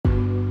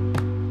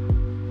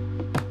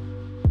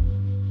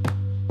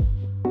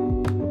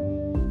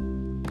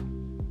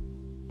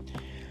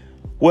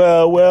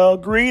Well,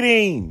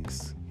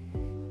 greetings,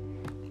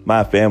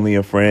 my family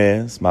and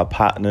friends, my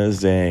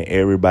partners, and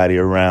everybody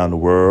around the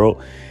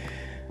world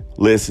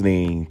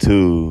listening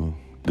to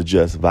the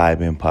Just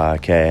Vibing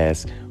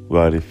podcast.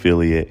 We're the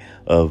affiliate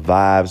of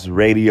Vibes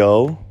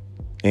Radio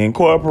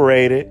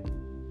Incorporated.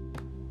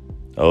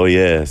 Oh,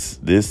 yes,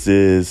 this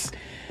is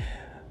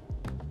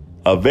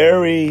a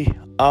very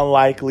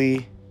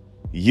unlikely,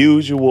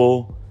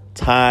 usual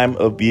time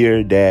of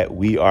year that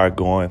we are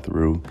going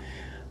through.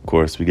 Of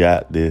course, we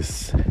got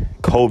this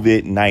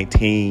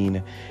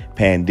COVID-19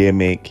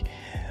 pandemic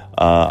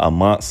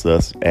amongst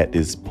us at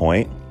this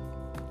point.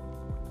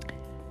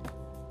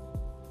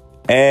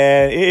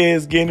 And it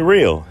is getting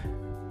real.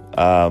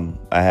 I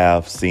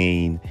have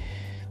seen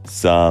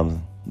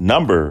some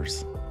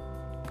numbers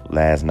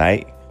last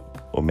night,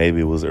 or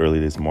maybe it was early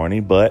this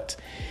morning, but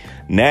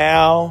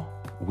now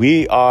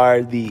we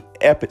are the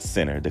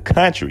epicenter. The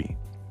country,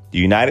 the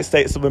United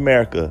States of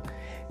America,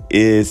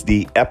 is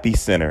the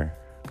epicenter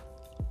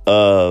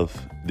of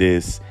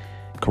this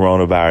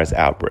coronavirus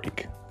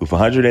outbreak, with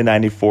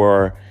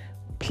 194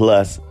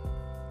 plus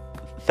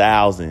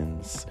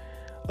thousands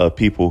of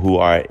people who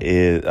are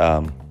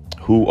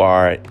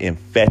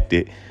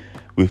infected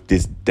with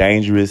this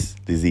dangerous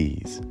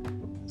disease.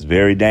 It's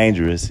very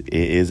dangerous. It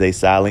is a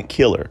silent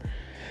killer.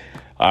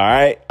 All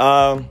right.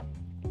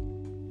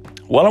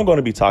 What I'm going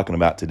to be talking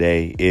about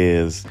today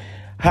is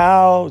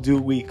how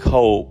do we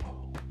cope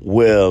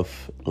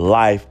with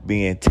life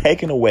being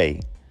taken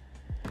away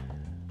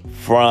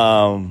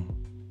from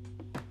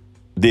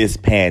this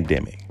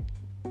pandemic?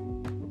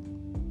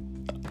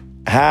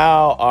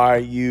 How are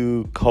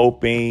you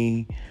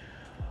coping?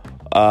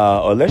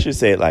 Or let's just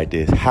say it like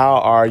this. How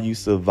are you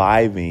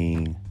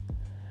surviving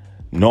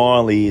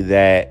knowing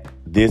that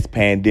this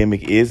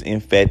pandemic is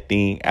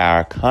infecting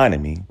our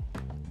economy?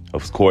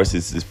 Of course,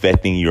 it's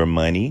affecting your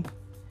money.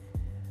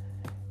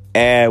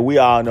 And we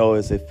all know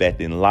it's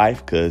affecting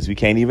life because we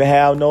can't even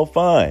have no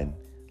fun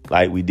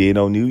like we did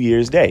on New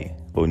Year's Day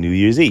or New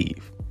Year's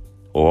Eve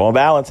or on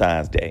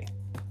Valentine's Day.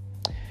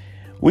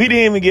 We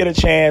didn't even get a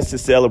chance to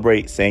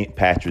celebrate St.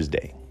 Patrick's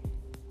Day.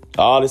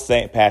 All the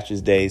St.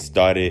 Patrick's Day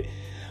started,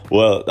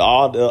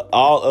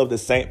 all of the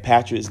St.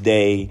 Patrick's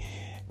Day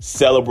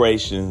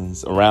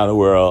celebrations around the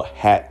world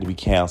had to be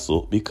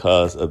canceled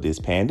because of this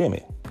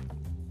pandemic.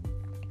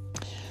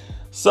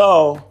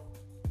 So,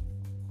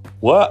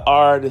 what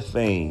are the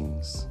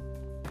things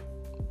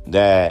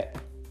that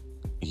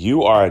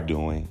you are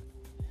doing,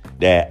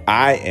 that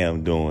I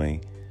am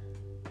doing,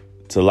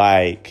 to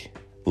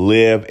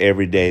live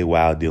every day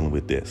while dealing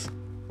with this?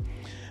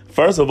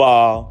 First of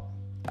all,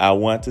 I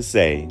want to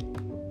say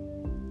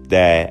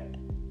that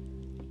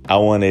I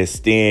want to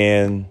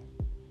extend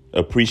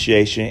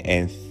appreciation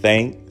and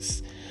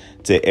thanks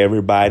to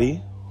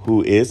everybody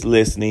who is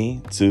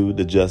listening to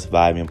the Just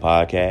Vibing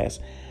podcast.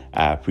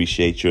 I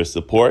appreciate your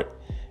support,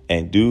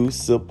 and do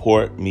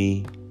support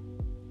me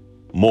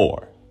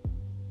more.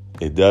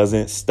 It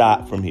doesn't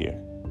stop from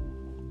here.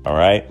 All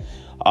right.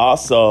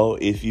 Also,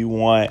 if you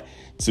want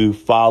to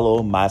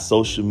follow my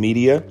social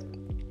media,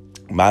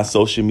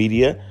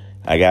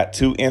 I got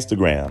 2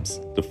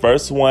 Instagrams. The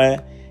first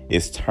one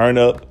is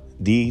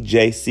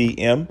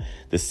TurnUpDJCM.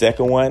 The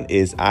second one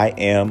is I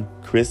am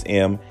Chris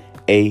M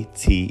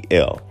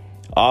ATL.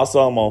 Also,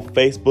 I'm on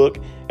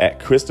Facebook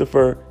at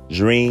Christopher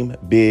Dream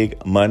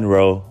Big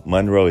Monroe.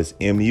 Monroe is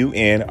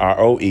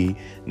MUNROE,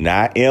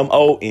 not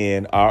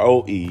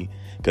MONROE,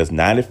 because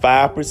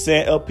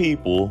 95% of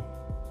people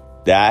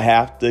that I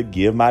have to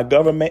give my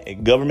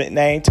government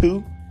name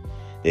to,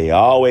 they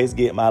always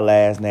get my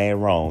last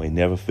name wrong. It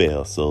never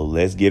fails. So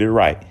let's get it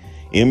right.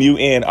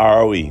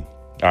 MUNROE.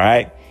 All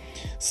right.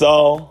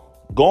 So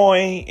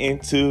going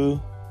into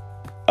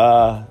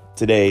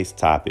today's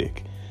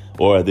topic,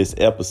 or this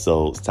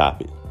episode's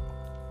topic,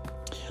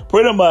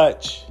 pretty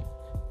much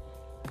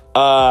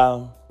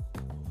how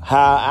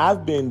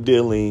I've been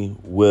dealing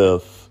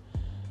with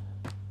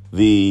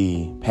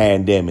the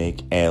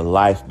pandemic and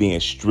life being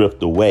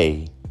stripped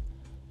away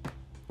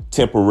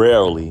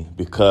temporarily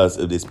because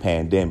of this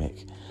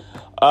pandemic.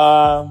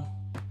 I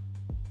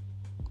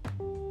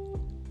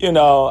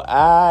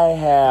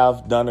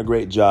have done a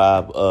great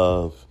job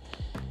of,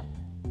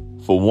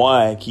 for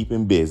one,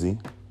 keeping busy,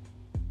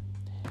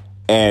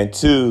 and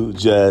 2,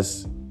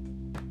 just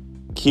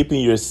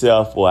keeping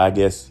yourself, well, I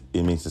guess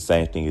it means the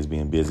same thing as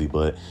being busy,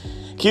 but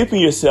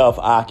keeping yourself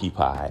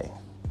occupied,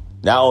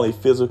 not only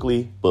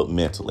physically, but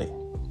mentally.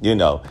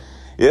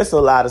 It's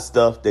a lot of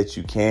stuff that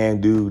you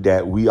can do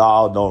that we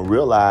all don't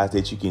realize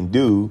that you can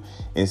do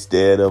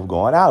instead of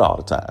going out all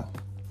the time.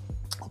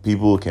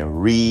 People can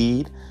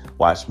read,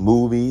 watch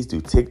movies,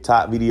 do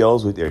TikTok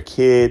videos with their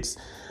kids,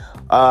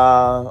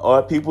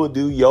 or people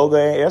do yoga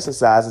and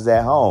exercises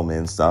at home.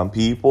 And some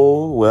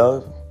people,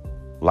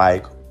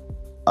 like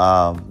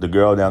the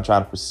girl that I'm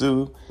trying to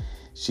pursue,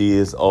 she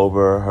is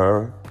over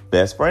her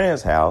best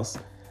friend's house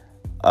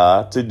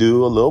to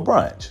do a little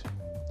brunch.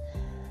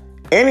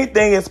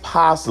 Anything is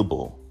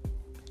possible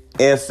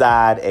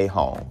inside a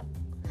home.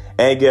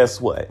 And guess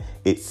what?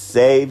 It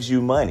saves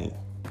you money.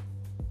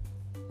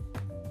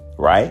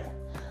 right?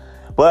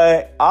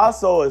 But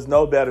also, it's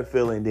no better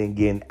feeling than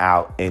getting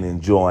out and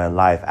enjoying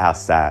life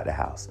outside the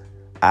house.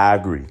 I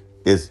agree.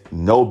 It's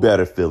no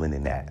better feeling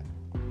than that.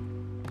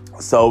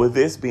 So with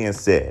this being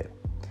said,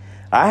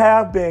 I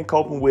have been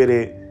coping with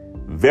it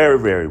very,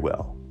 very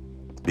well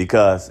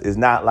because it's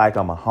not like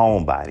I'm a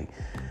homebody.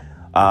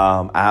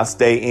 I'll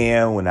stay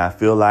in when I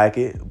feel like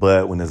it,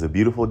 but when there's a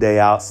beautiful day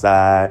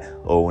outside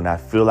or when I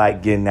feel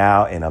like getting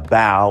out and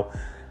about,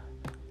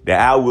 then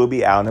I will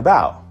be out and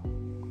about.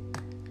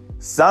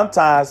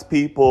 Sometimes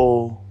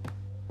people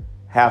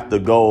have to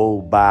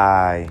go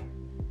by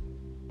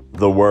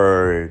the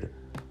word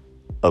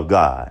of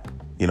God.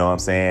 You know what I'm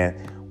saying?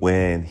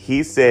 When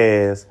he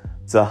says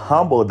to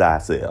humble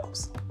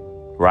thyself,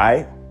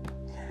 right?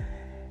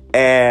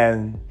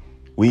 And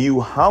when you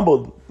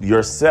humble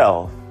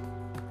yourself,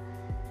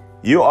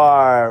 you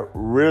are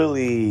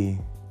really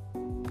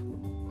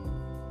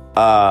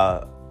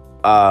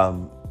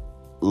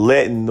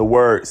letting the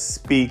word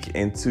speak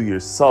into your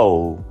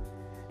soul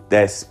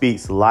that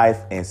speaks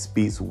life and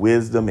speaks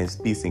wisdom and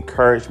speaks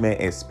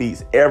encouragement and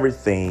speaks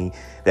everything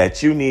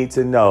that you need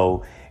to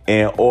know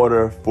in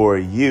order for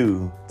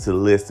you to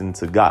listen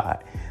to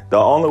God. The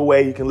only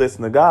way you can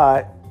listen to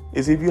God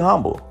is if you're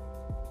humble.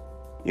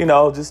 You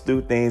know, just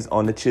do things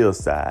on the chill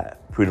side,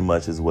 pretty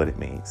much is what it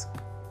means.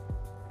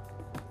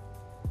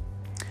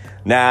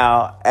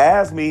 Now,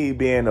 as me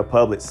being a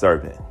public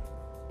servant,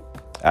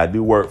 I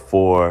do work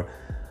for,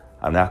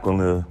 I'm not going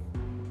to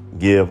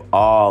give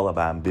all of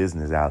my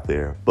business out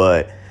there,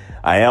 but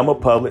I am a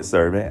public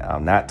servant.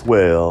 I'm not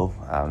 12.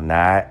 I'm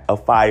not a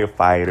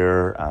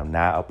firefighter. I'm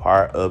not a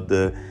part of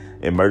the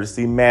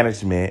emergency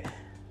management.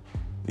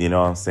 You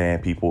know what I'm saying,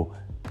 people?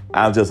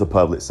 I'm just a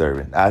public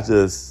servant. I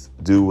just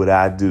do what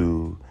I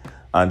do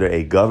under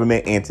a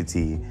government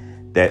entity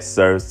that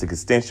serves the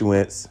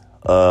constituents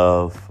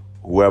of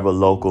whoever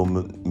local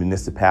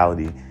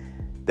municipality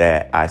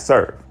that I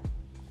serve.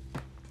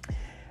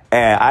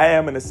 And I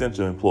am an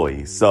essential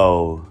employee.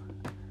 So,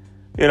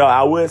 you know,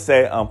 I would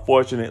say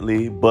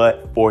unfortunately,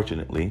 but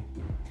fortunately,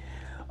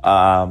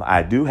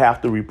 I do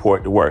have to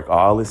report to work.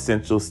 All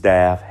essential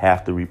staff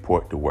have to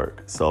report to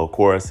work. So, of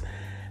course,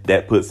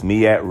 that puts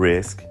me at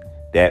risk.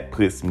 That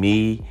puts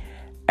me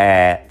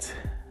at,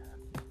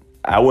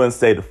 I wouldn't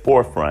say the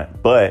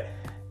forefront, but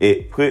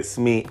it puts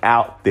me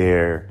out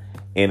there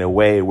in a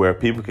way where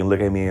people can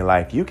look at me and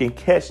like, you can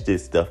catch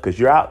this stuff because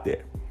you're out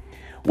there.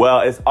 Well,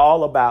 it's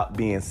all about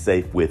being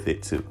safe with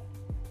it, too.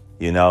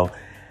 You know,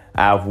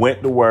 I've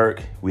went to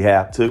work. We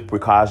have took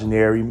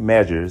precautionary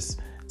measures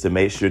to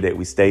make sure that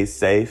we stay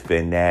safe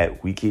and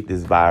that we keep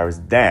this virus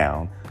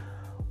down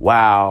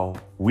while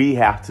we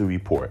have to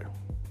report.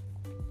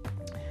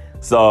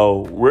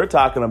 So we're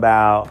talking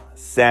about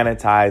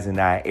sanitizing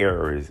our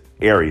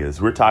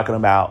areas. We're talking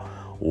about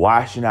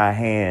washing our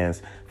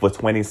hands for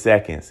 20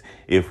 seconds.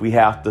 If we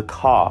have to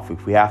cough,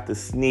 if we have to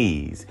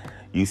sneeze,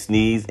 you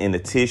sneeze in a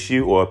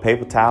tissue or a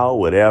paper towel,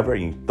 whatever,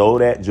 and you throw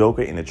that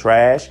joker in the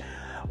trash.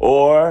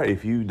 Or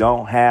if you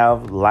don't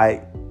have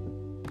like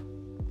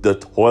the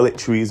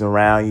toiletries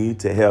around you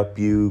to help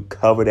you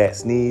cover that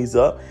sneeze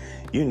up,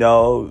 you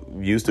know,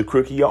 use the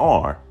crook of your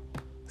arm.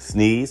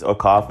 Sneeze or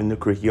cough in the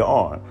crook of your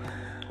arm.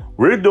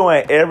 We're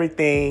doing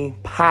everything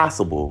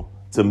possible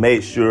to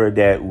make sure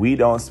that we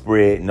don't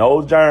spread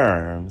no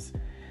germs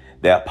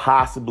that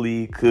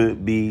possibly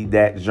could be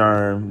that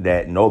germ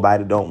that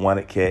nobody don't want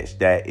to catch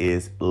that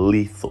is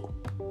lethal.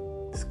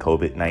 It's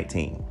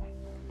COVID-19.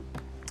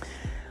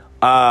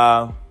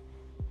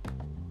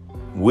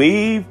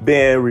 We've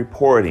been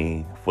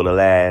reporting for the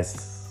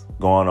last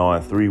going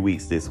on 3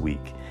 weeks this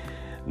week.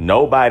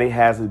 Nobody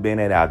hasn't been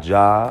at our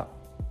job.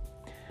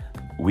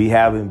 We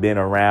haven't been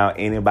around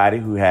anybody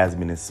who has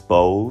been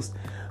exposed.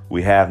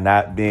 We have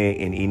not been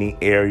in any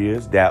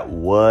areas that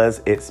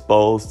was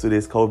exposed to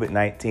this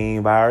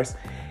COVID-19 virus.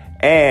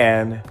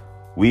 And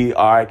we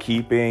are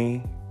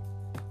keeping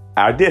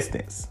our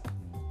distance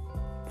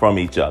from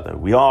each other.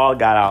 We all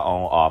got our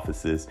own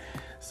offices.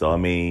 So, I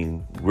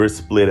mean, we're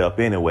split up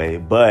anyway.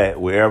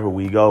 But wherever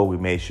we go, we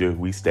make sure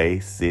we stay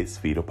 6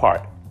 feet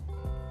apart.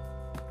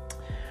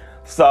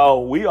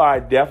 So we are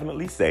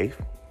definitely safe.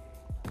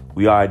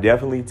 We are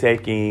definitely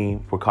taking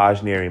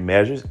precautionary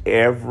measures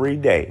every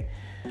day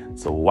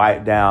to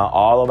wipe down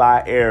all of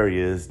our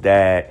areas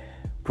that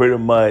pretty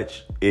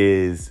much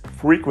is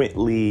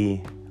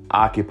frequently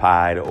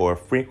occupied or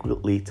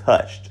frequently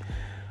touched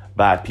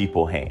by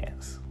people's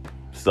hands.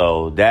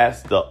 So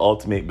that's the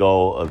ultimate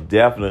goal of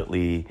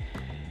definitely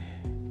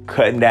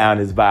cutting down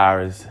this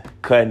virus,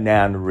 cutting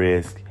down the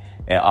risk,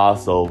 and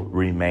also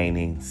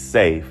remaining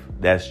safe.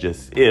 That's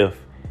just if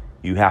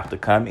you have to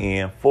come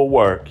in for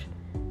work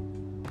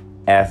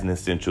as an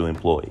essential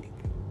employee.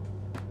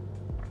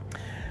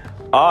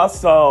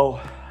 Also,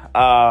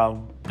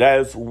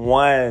 that's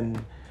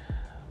one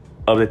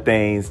of the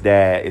things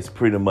that is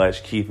pretty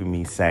much keeping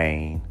me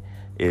sane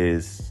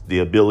is the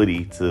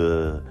ability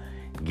to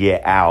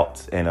get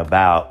out and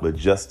about, but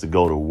just to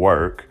go to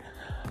work.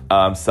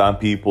 Some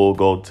people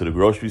go to the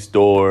grocery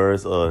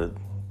stores or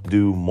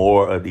do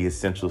more of the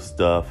essential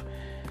stuff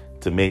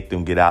to make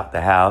them get out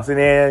the house. And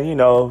then, you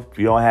know, if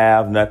you don't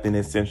have nothing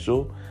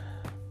essential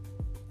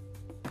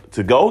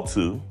to go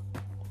to,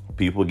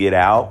 people get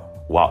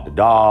out, walk the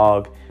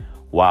dog,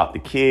 walk the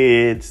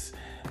kids,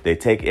 they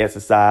take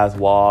exercise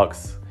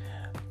walks,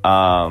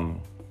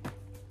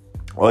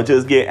 or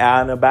just get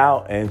out and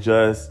about and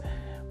just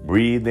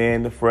breathe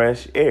in the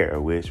fresh air,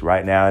 which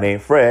right now it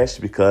ain't fresh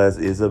because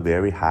it's a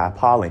very high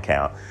pollen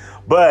count.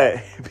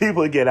 But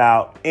people get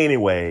out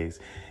anyways,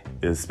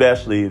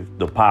 especially if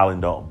the pollen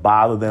don't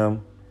bother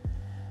them.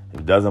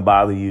 If it doesn't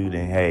bother you,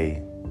 then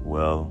hey,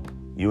 well,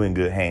 you in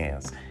good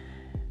hands.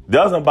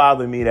 Doesn't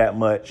bother me that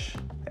much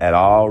at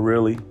all,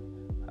 really.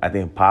 I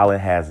think pollen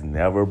has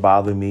never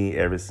bothered me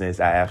ever since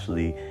I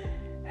actually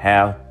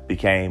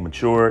became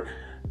matured.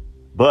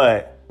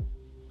 But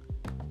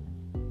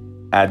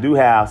I do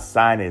have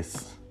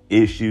sinus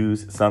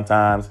issues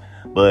sometimes,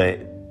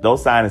 but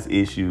those sinus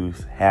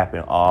issues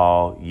happen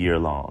all year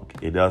long.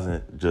 It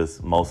doesn't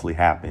just mostly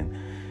happen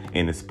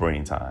in the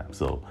springtime.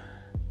 So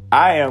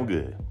I am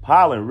good.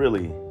 Pollen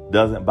really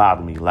doesn't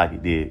bother me like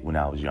it did when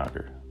I was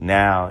younger.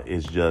 Now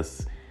it's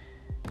just,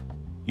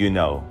 you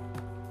know,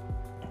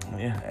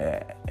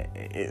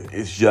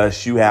 it's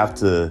just you have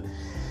to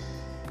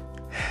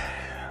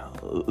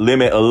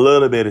limit a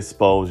little bit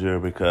exposure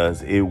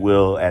because it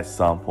will at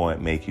some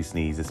point make you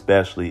sneeze,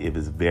 especially if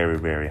it's very,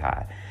 very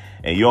high.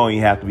 And you only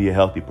have to be a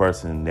healthy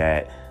person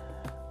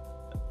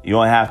you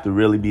don't have to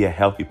really be a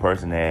healthy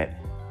person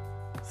that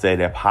say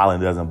that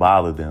pollen doesn't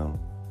bother them.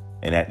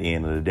 And at the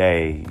end of the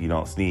day, you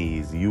don't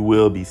sneeze. You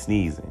will be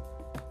sneezing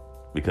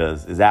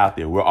because it's out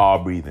there. We're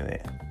all breathing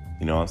it.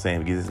 You know what I'm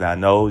saying? Because it's our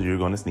nose, you're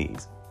going to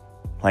sneeze.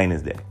 Plain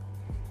as day.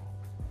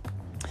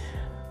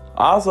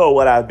 Also,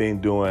 what I've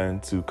been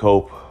doing to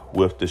cope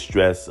with the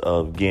stress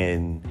of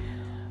getting,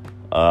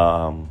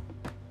 I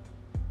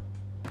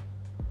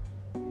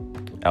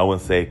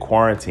wouldn't say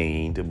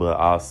quarantined, but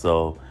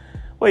also,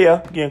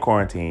 getting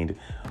quarantined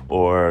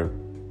or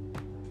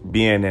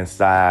being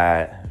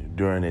inside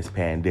during this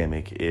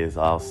pandemic is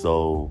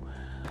also,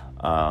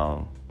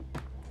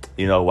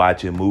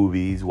 watching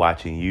movies,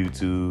 watching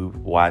YouTube,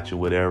 watching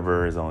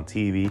whatever is on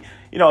TV,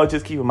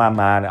 just keeping my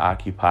mind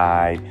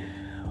occupied,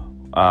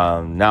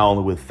 not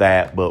only with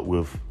that, but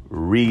with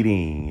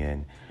reading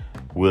and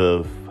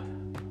with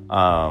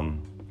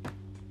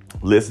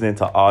listening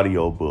to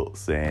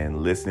audiobooks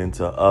and listening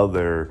to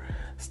other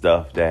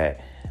stuff that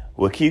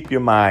will keep your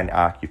mind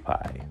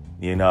occupied.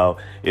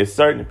 It's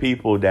certain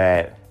people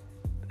that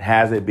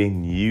hasn't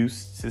been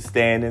used to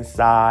staying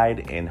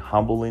inside and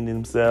humbling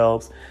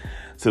themselves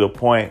to the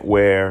point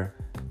where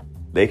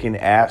they can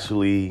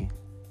actually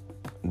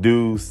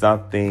do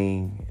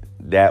something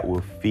that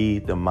will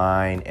feed the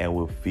mind and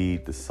will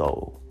feed the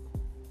soul.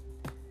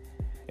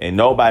 And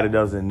nobody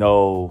doesn't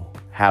know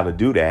how to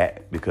do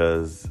that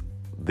because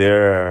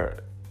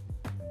they're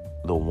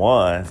the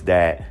ones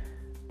that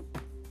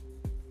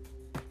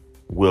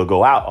will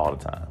go out all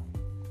the time.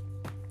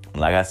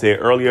 Like I said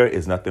earlier,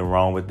 there's nothing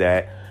wrong with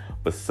that.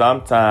 But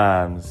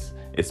sometimes,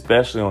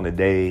 especially on a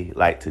day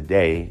like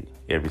today,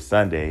 every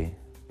Sunday,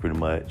 pretty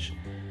much,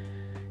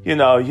 you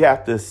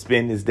have to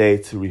spend this day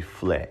to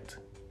reflect.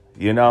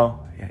 You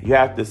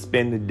have to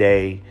spend the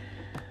day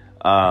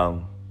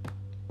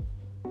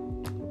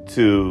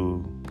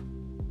to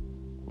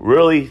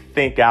really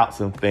think out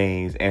some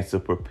things and to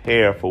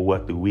prepare for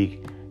what the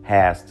week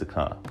has to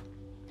come.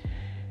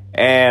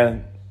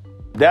 And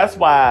that's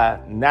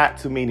why not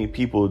too many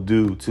people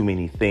do too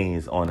many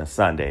things on a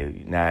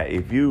Sunday. Now,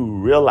 if you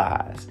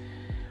realize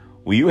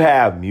when you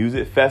have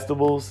music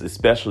festivals,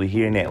 especially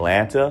here in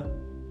Atlanta,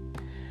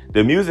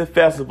 the music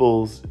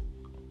festivals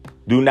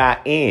do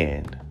not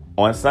end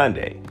on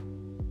Sunday.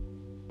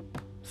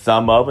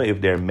 Some of them,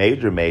 if they're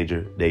major,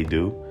 they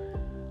do.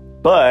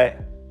 But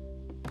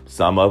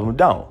some of them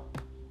don't.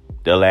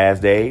 Their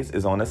last days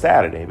is on a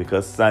Saturday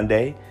because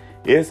Sunday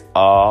is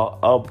all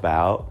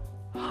about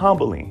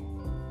humbling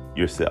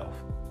yourself.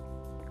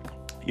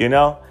 And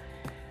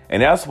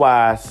that's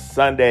why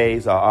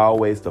Sundays are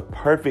always the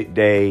perfect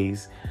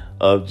days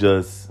of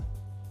just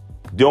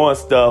doing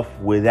stuff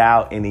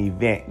without an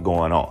event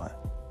going on.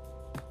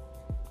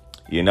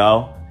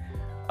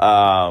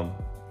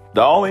 The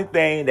only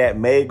thing that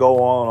may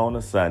go on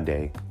a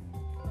Sunday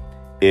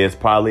is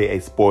probably a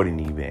sporting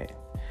event.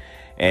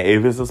 And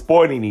if it's a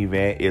sporting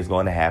event, it's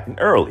going to happen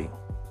early.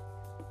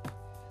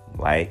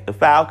 Like the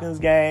Falcons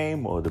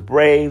game or the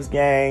Braves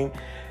game.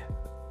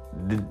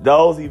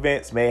 Those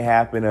events may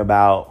happen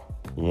about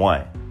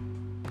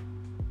 1.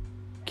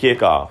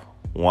 Kickoff,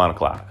 1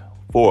 o'clock,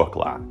 4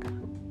 o'clock.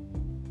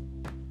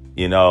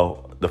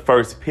 The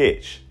first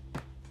pitch,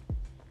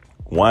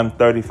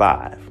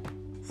 1:35,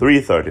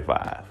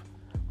 3:35,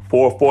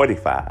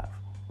 4:45.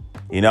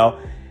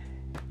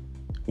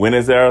 When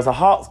is there a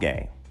Hawks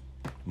game?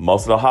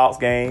 Most of the Hawks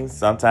games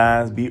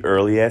sometimes be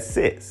early as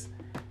 6.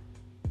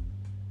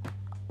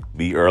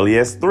 Be early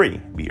as 3.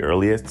 Be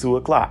early as 2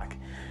 o'clock.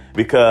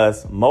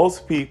 Because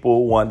most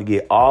people want to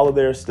get all of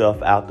their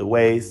stuff out the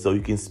way so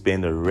you can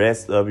spend the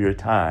rest of your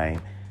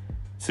time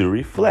to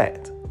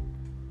reflect.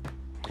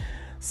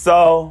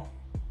 So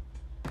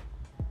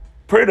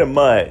pretty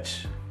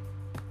much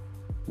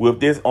with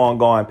this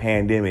ongoing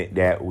pandemic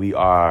that we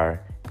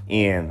are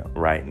in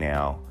right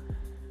now,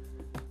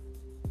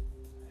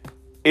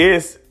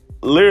 it's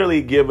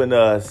literally giving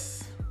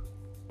us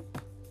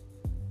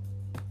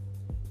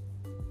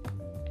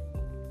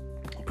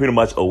pretty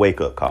much a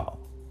wake-up call.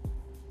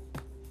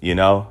 You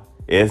know,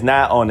 it's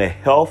not on the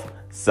health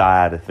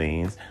side of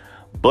things,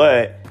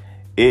 but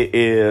it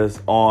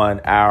is on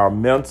our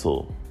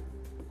mental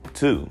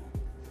too.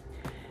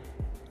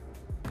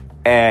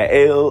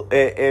 And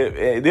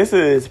this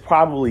is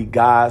probably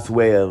God's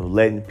way of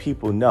letting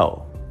people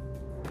know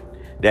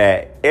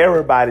that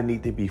everybody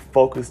needs to be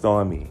focused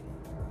on me,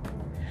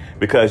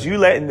 because you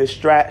letting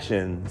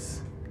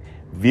distractions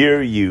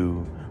veer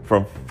you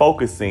from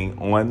focusing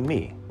on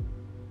me.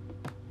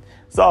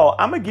 So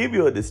I'm going to give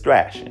you a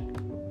distraction,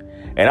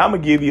 and I'm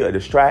going to give you a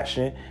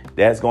distraction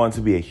that's going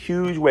to be a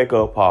huge wake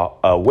up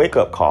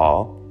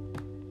call,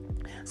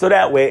 so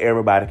that way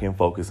everybody can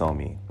focus on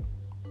me.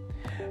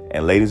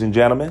 And ladies and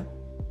gentlemen,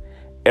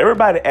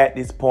 everybody at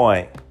this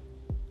point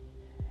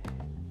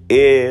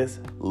is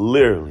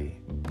literally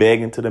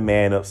begging to the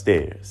man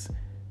upstairs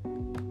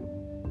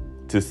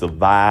to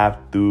survive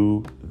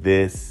through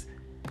this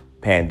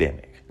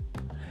pandemic.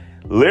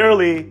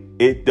 Literally,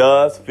 it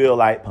does feel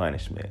like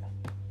punishment.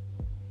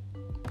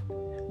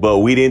 But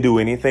we didn't do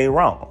anything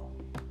wrong.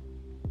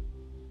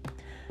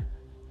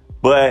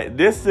 But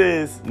this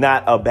is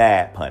not a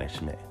bad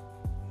punishment.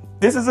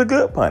 This is a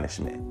good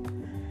punishment.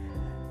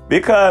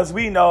 Because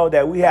we know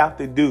that we have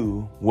to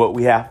do what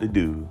we have to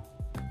do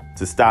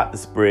to stop the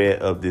spread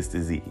of this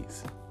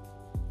disease.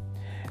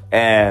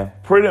 And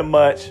pretty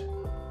much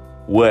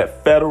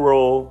what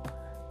federal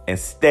and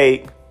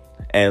state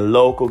and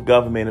local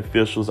government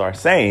officials are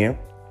saying,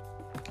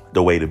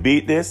 the way to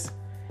beat this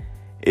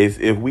is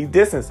if we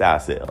distance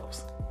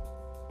ourselves.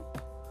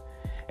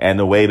 And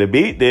the way to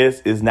beat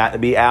this is not to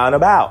be out and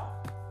about.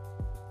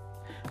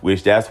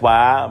 Which that's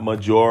why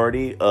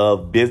majority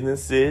of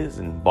businesses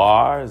and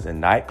bars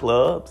and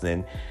nightclubs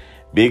and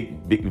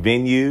big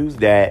venues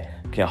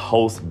that can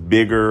host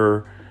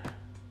bigger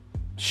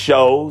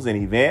shows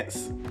and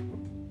events,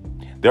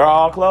 they're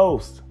all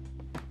closed.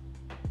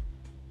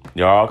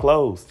 They're all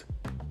closed.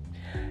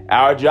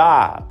 Our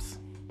jobs,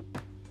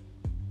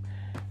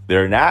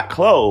 they're not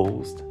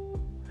closed,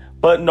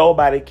 but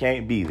nobody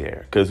can't be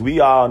there, because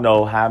we all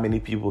know how many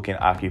people can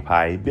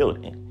occupy a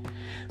building.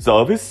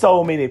 So if it's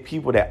so many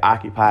people that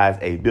occupies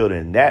a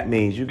building, that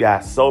means you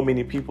got so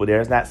many people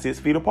there, it's not 6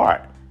 feet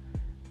apart.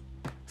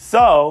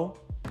 So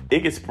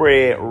it can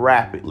spread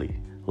rapidly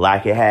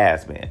like it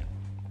has been.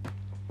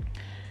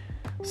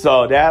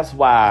 So that's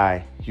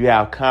why you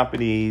have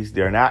companies,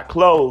 they're not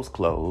closed.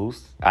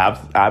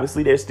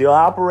 Obviously, they're still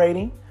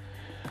operating,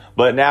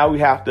 but now we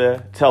have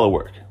to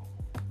telework.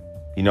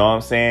 You know what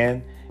I'm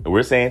saying? And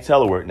we're saying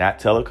telework, not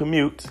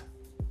telecommute,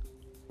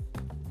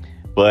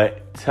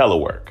 but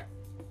telework.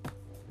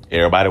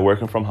 Everybody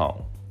working from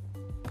home.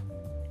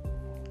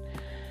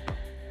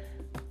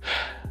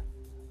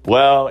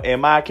 Well, in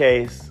my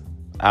case,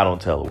 I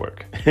don't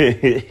telework.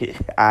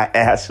 I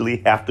actually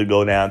have to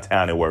go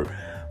downtown and work.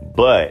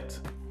 But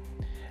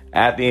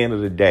at the end of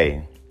the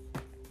day,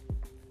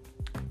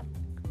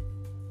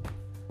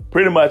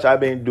 pretty much I've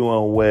been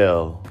doing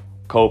well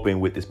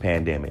coping with this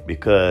pandemic,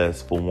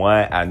 because for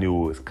one, I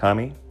knew it was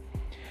coming.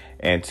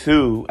 And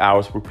two, I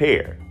was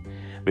prepared.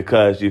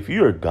 Because if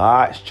you're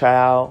God's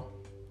child,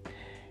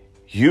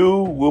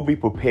 you will be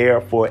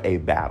prepared for a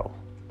battle.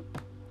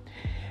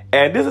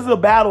 And this is a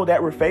battle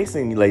that we're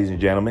facing, ladies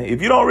and gentlemen.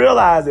 If you don't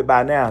realize it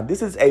by now,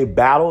 this is a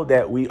battle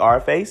that we are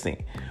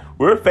facing.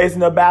 We're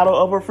facing a battle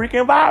of a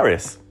freaking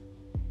virus.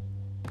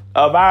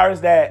 A virus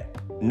that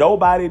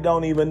nobody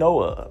don't even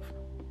know of.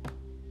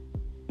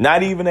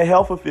 Not even the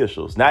health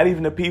officials. Not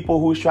even the people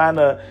who's trying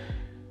to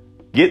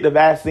get the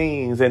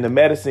vaccines and the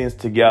medicines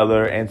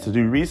together and to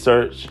do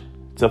research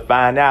to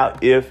find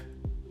out if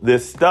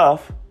this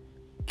stuff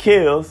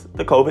kills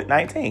the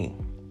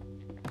COVID-19.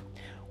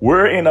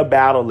 We're in a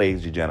battle,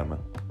 ladies and gentlemen.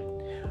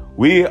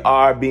 We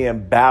are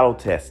being battle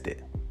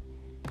tested.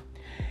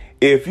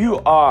 If you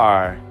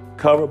are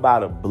covered by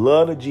the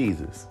blood of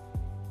Jesus,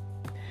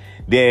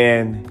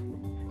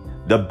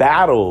 then the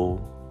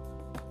battle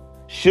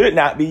should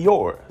not be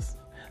yours.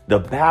 The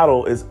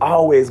battle is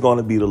always going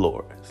to be the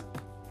Lord's.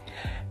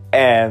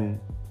 And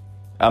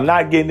I'm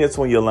not getting this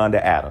from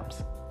Yolanda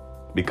Adams,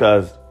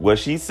 because what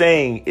she's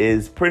saying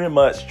is pretty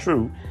much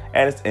true,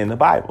 and it's in the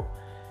Bible.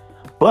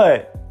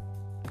 But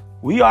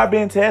we are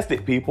being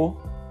tested, people.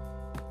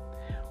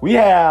 We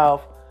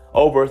have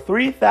over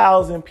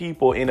 3,000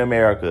 people in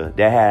America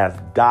that has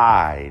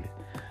died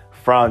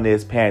from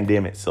this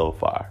pandemic so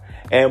far.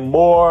 And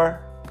more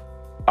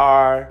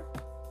are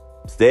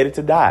steady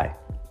to die.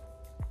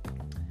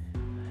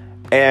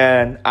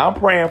 And I'm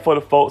praying for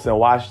the folks in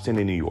Washington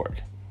and New York,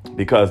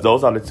 because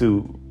those are the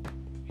two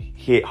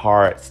hit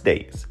hard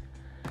states.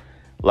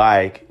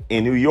 Like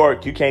in New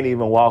York, you can't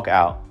even walk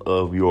out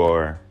of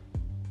your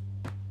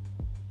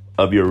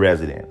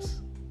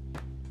residence.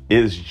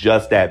 It's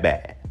just that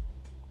bad.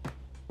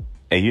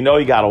 And you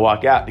got to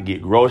walk out to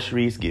get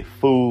groceries, get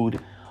food,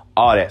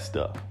 all that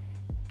stuff.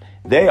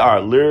 They are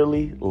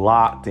literally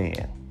locked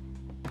in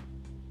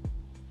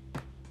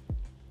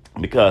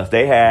because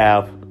they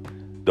have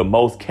the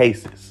most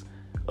cases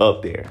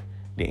up there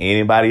than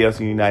anybody else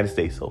in the United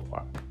States so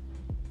far.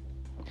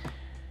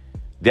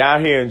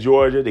 Down here in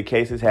Georgia, the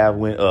cases have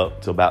went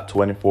up to about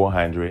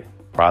 2,400.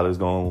 Probably is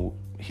going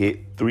to hit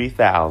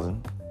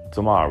 3,000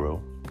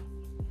 tomorrow.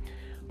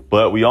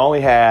 But we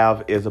only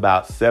have is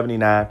about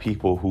 79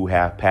 people who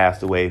have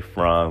passed away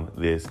from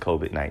this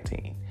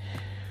COVID-19,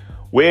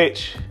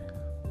 which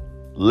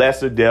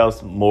lesser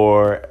deaths,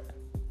 more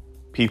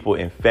people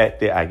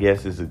infected, I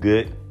guess is a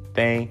good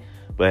thing,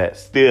 but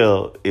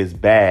still is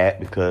bad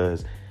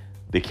because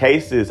the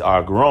cases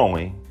are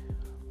growing,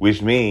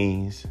 which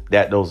means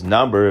that those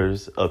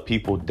numbers of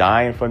people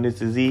dying from this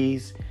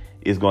disease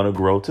is going to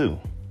grow too.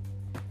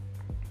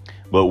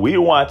 But we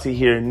want to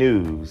hear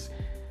news,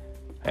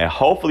 and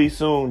hopefully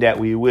soon that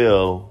we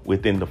will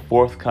within the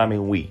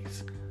forthcoming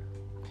weeks,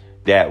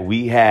 that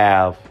we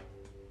have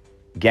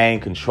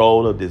gained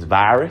control of this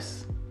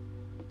virus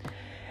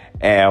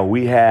and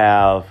we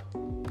have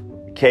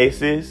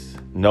cases,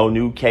 no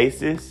new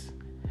cases.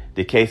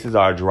 The cases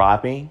are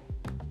dropping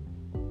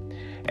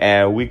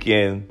and we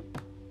can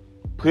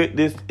put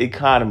this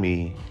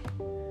economy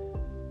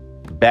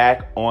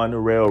back on the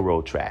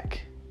railroad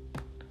track,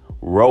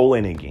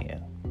 rolling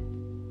again.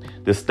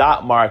 The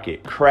stock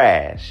market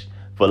crashed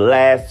for the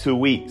last 2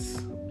 weeks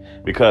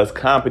because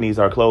companies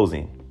are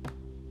closing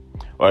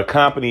or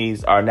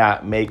companies are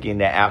not making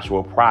the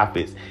actual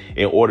profits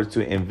in order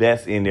to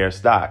invest in their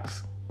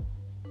stocks.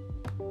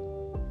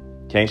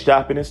 Can't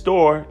shop in the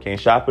store, can't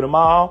shop in the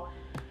mall.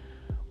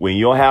 When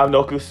you don't have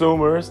no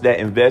consumers that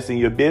invest in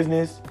your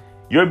business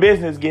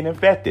getting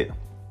infected.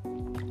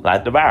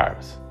 Like the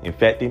virus,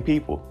 infecting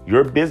people.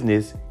 Your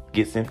business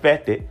gets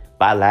infected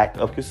by lack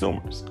of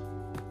consumers.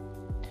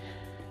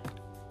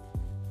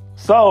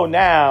 So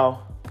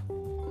now,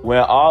 when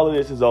all of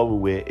this is over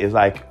with, it's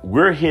like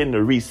we're hitting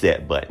the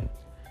reset button.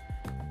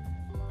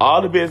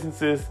 All the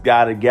businesses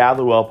got to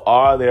gather up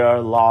all their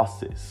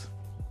losses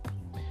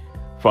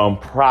from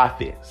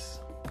profits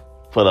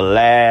for the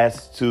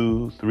last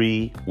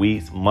 2-3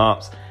 weeks,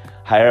 months,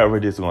 however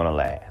this is going to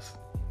last.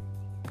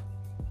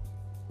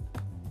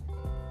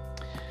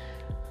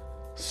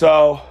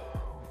 So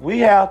we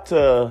have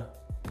to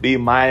be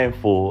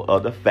mindful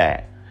of the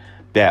fact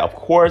that, of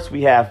course,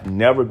 we have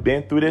never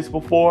been through this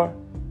before,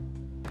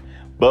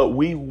 but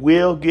we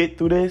will get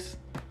through this,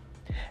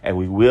 and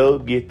we will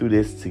get through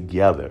this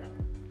together.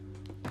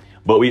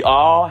 But we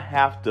all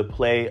have to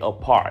play a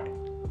part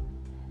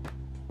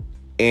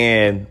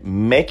in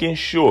making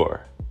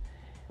sure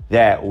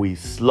that we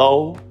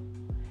slow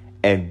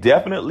and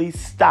definitely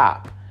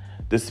stop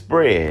the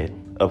spread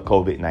of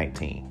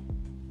COVID-19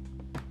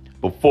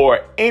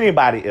 before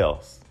anybody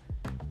else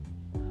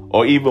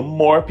or even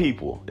more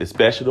people,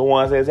 especially the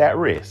ones that's at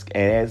risk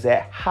and as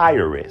at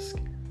higher risk,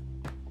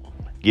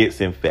 gets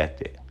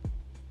infected.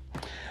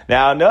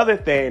 Now, another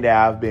thing that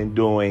I've been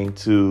doing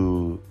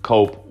to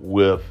cope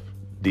with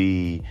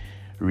the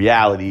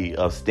reality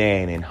of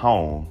staying in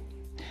home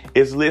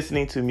is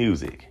listening to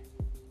music.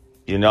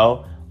 You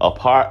know, a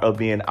part of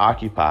being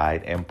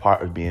occupied and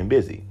part of being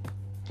busy.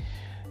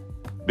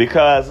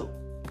 Because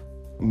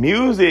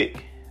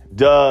music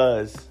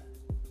does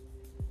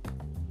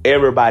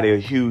everybody a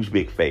huge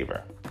big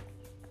favor.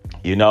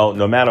 You know,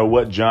 no matter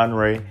what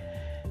genre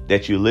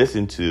that you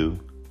listen to,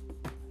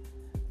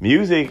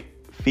 music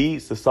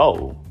feeds the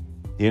soul.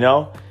 You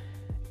know,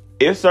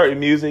 it's certain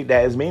music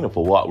that is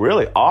meaningful. Well,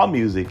 really, all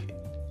music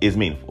is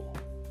meaningful.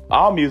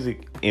 All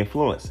music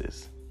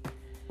influences.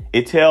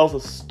 It tells a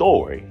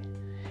story.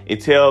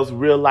 It tells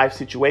real life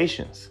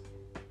situations.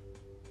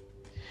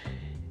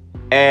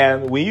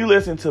 And when you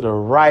listen to the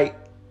right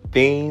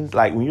things,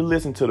 like when you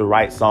listen to the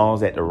right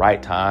songs at the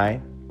right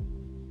time,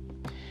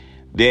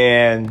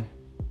 then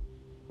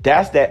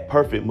that's that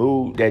perfect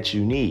mood that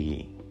you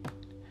need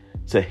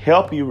to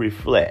help you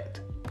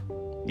reflect,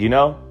 you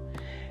know?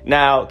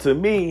 Now, to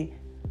me,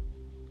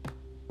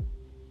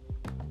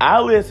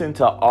 I listen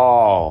to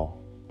all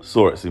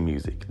sorts of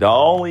music. The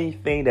only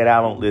thing that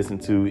I don't listen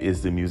to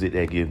is the music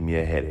that gives me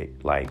a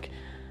headache, like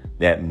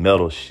that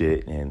metal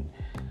shit and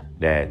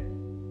that,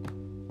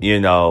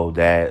 you know,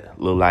 that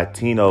little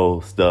Latino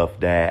stuff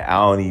that I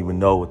don't even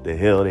know what the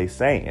hell they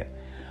saying.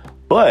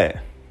 But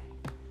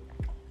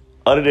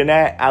other than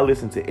that, I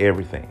listen to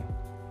everything.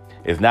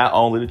 It's not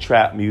only the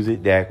trap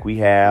music that we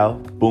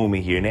have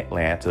booming here in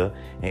Atlanta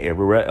and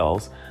everywhere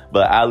else,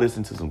 but I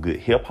listen to some good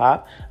hip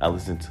hop. I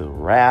listen to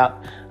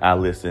rap. I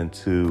listen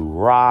to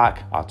rock,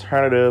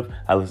 alternative.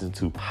 I listen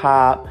to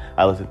pop.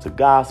 I listen to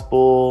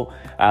gospel.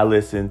 I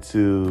listen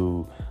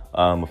to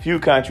a few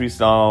country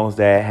songs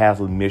that has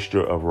a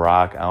mixture of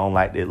rock. I don't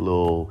like that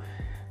little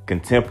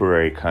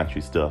contemporary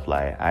country stuff.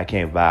 Like, I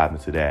can't vibe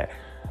into that.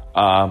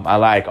 I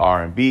like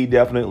R&B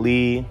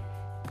definitely,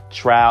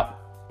 trap,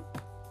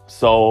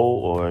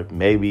 soul, or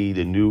maybe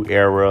the new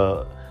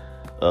era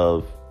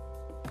of,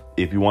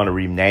 if you want to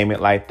rename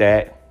it like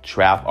that,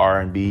 trap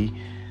R&B.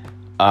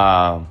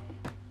 Um,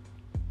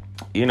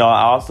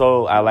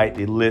 I like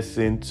to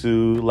listen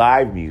to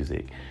live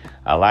music.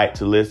 I like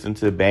to listen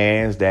to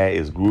bands that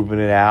is grooving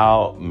it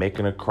out,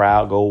 making a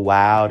crowd go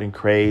wild and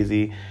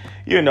crazy.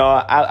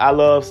 I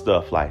love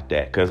stuff like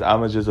that because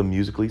I'm just a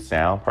musically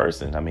sound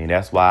person. I mean,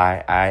 that's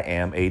why I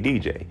am a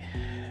DJ,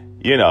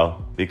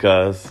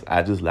 because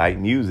I just like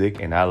music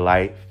and I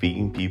like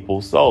feeding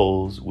people's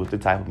souls with the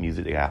type of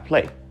music that I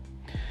play.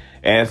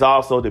 And it's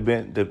also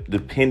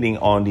depending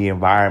on the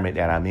environment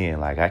that I'm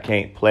in. Like, I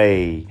can't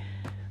play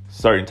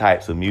certain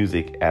types of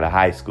music at a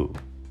high school.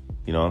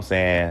 You know what I'm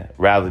saying?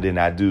 Rather than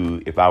I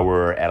do if I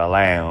were at a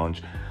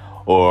lounge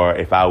or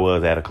if I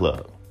was at a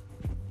club.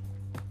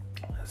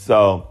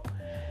 So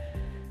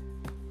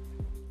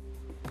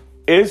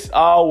it's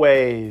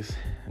always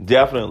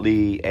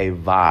definitely a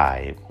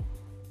vibe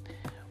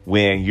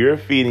when you're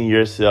feeding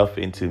yourself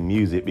into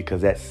music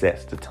because that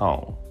sets the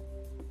tone.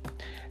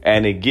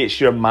 And it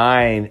gets your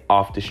mind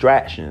off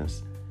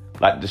distractions,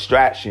 like the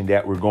distraction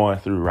that we're going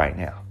through right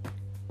now.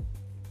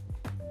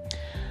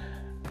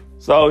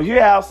 So you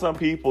have some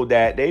people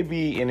that they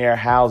be in their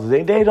houses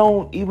and they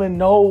don't even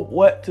know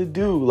what to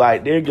do.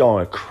 Like, they're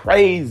going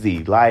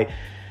crazy. Like,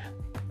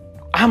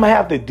 I'm going to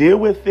have to deal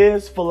with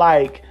this for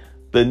like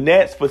the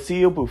next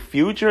foreseeable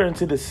future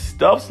until the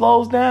stuff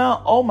slows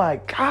down. Oh my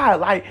God.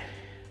 Like,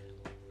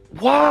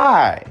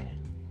 why?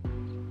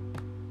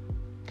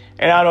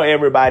 And I know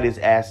everybody's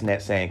asking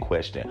that same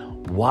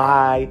question.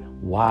 Why?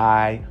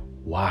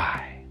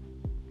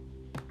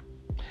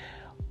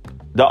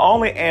 The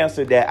only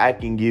answer that I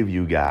can give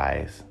you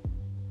guys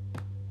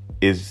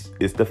is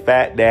the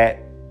fact that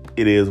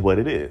it is what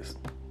it is.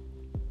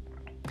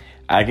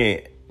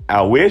 I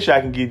wish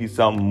I can give you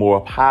something more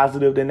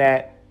positive than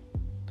that,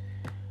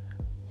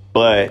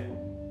 but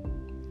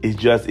it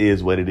just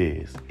is what it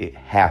is. It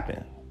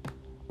happened.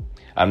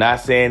 I'm not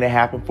saying it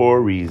happened for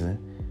a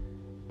reason,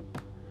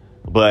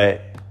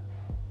 but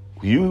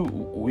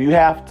you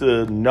have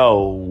to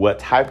know what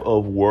type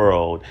of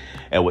world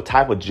and what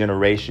type of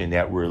generation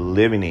that we're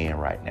living in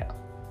right now.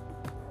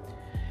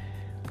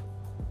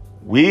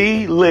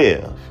 We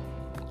live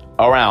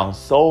around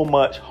so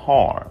much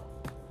harm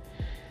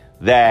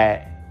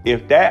that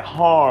if that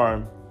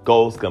harm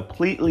goes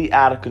completely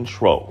out of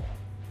control,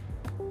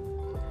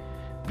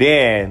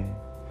 then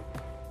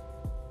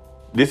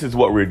this is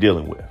what we're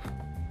dealing with.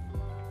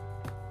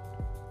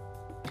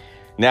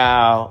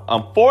 Now,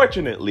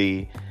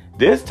 unfortunately,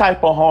 this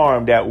type of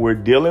harm that we're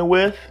dealing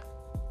with,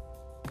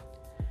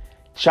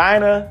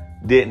 China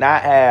did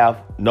not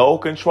have no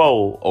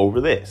control over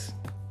this,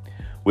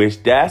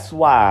 which that's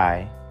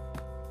why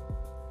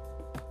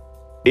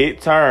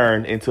it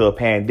turned into a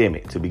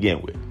pandemic to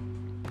begin with.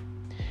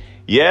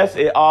 Yes,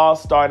 it all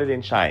started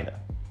in China.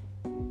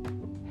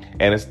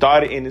 And it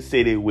started in the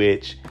city,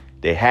 which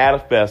they had a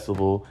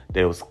festival.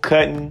 They was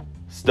cutting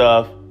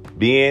stuff,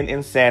 being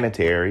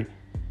insanitary.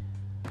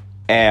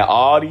 And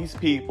all these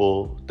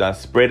people done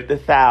spread it to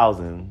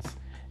thousands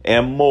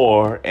and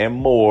more and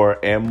more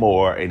and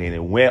more. And then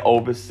it went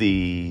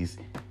overseas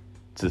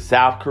to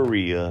South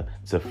Korea,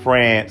 to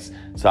France,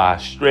 to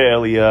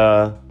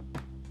Australia,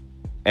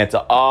 and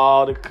to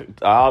all the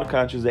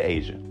countries of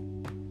Asia.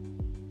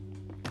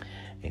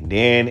 And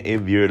then it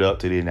veered up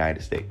to the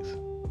United States.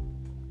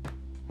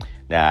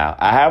 Now,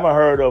 I haven't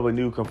heard of a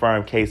new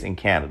confirmed case in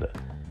Canada.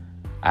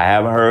 I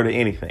haven't heard of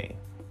anything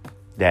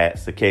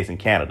that's the case in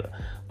Canada.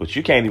 But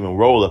you can't even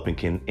roll up in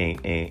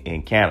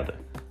Canada.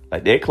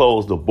 Like, they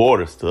closed the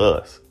borders to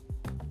us.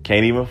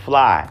 Can't even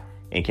fly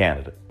in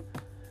Canada.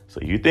 So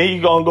you think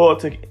you're going to go up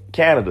to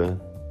Canada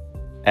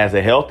as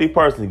a healthy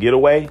person to get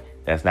away?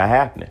 That's not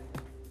happening.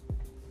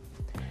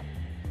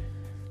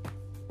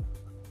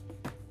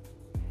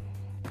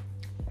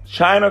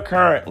 China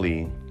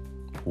currently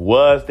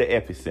was the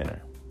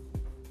epicenter.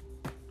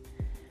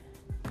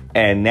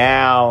 And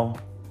now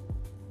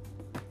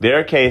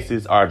their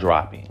cases are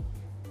dropping.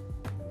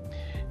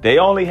 They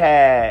only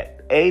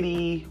had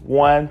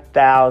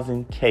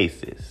 81,000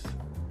 cases.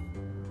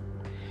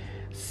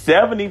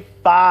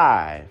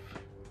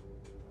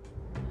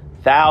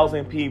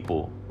 75,000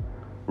 people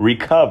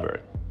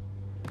recovered.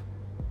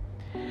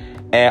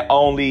 And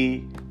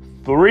only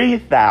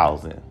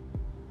 3,000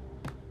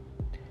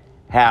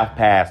 have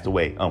passed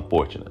away,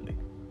 unfortunately.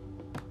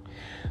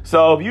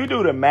 So if you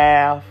do the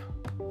math,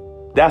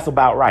 that's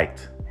about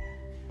right.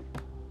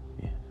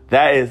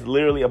 That is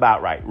literally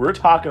about right. We're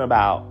talking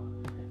about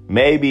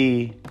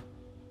maybe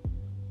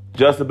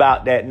just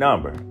about that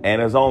number.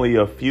 And there's only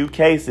a few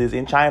cases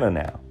in China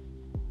now.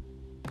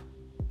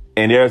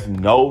 And there's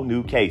no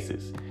new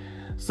cases.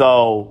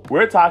 So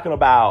we're talking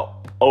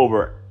about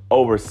over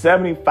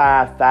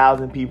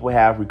 75,000 people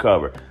have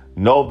recovered.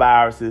 No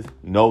viruses,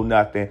 no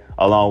nothing,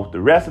 along with the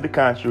rest of the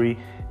country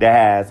that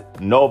has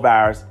no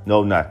virus,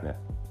 no nothing.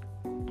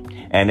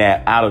 And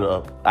that out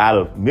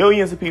of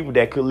millions of people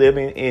that could live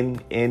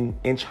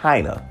in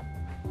China,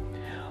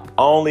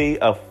 only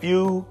a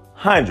few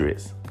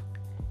hundreds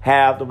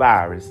have the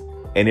virus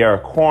and they are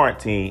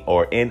quarantined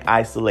or in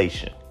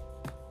isolation.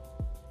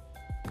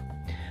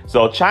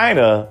 So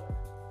China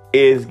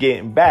is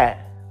getting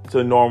back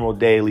to normal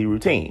daily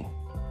routine.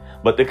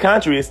 But the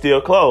country is still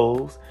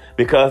closed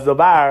because the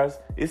virus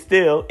is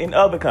still in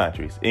other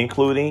countries,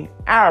 including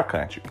our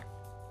country.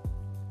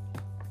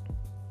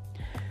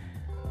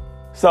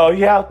 So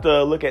you have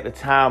to look at the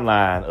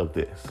timeline of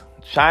this.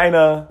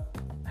 China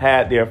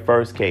had their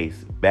first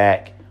case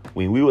back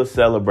when we were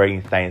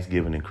celebrating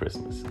Thanksgiving and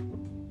Christmas.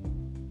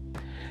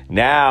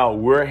 Now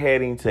we're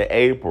heading to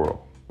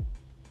April.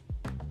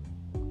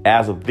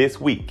 As of this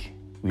week,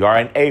 we are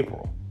in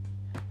April.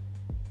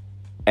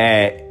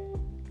 And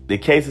the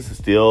cases are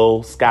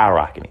still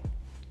skyrocketing.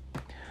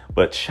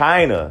 But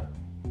China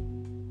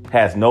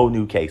has no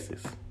new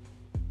cases.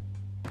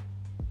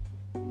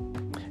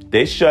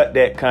 They shut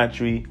that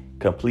country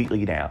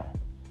completely down.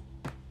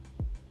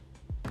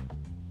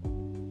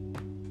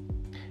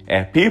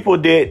 And people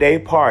did their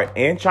part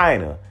in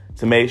China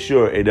to make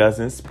sure it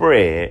doesn't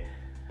spread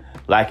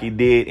like it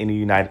did in the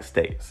United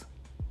States.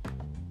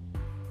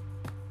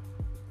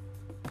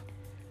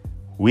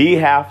 We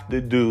have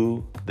to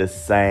do the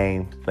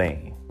same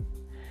thing.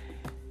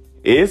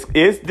 It's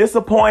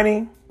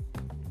disappointing.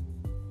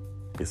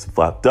 It's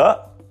fucked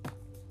up.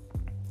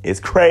 It's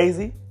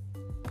crazy.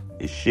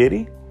 It's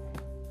shitty.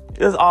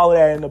 It's all of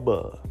that in the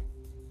above.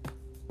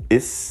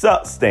 It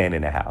sucks staying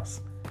in the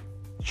house.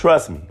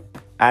 Trust me.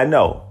 I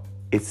know.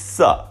 It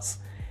sucks.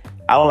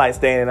 I don't like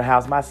staying in the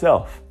house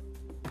myself.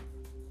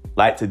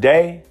 Like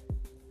today,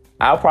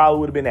 I probably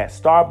would have been at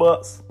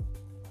Starbucks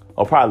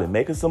or probably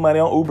making some money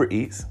on Uber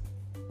Eats,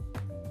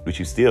 which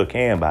you still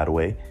can, by the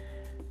way.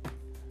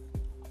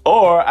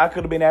 Or I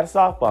could have been at a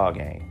softball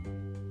game.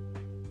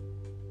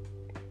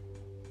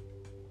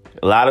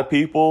 A lot of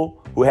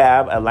people who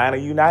have Atlanta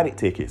United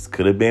tickets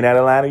could have been at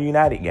Atlanta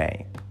United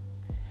game.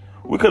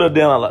 We could have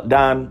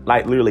done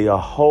like literally a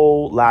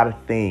whole lot of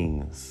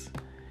things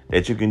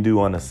that you can do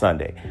on a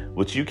Sunday,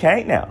 but you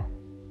can't now.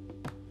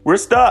 We're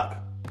stuck.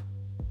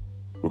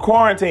 We're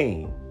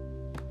quarantined.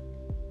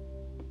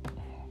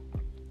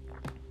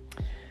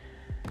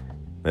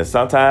 That's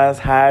sometimes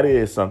how it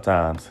is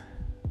sometimes.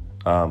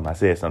 I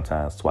said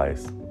sometimes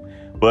twice.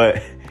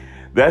 But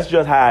that's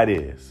just how it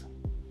is.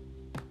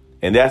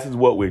 And that's just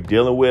what we're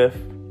dealing with.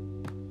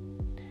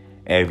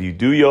 And if you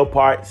do your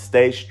part,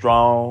 stay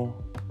strong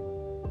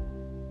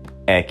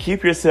and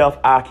keep yourself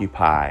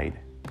occupied,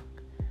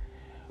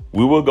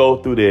 we will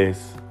go through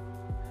this.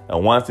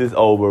 And once it's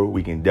over,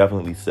 we can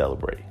definitely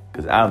celebrate.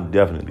 Because I'm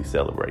definitely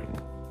celebrating.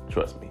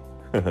 Trust me.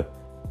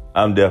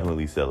 I'm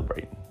definitely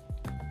celebrating.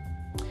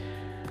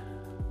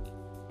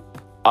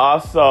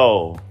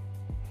 Also,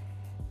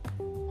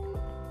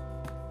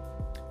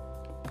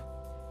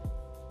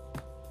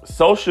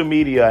 social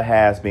media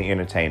has been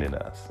entertaining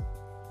us.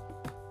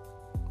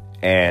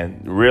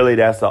 And really,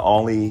 that's the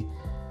only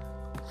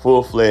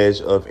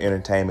full-fledged of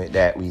entertainment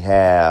that we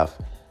have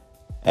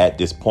at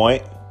this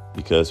point,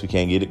 because we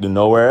can't get it to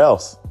nowhere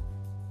else.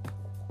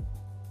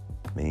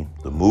 I mean,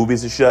 the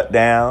movies are shut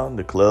down.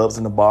 The clubs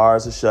and the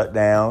bars are shut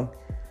down.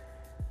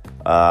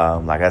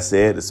 Like I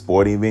said, the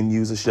sporting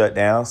venues are shut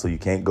down, so you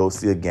can't go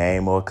see a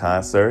game or a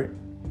concert.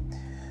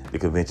 The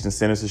convention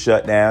centers are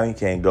shut down. You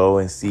can't go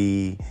and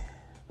see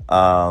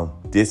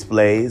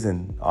displays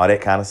and all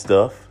that kind of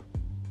stuff.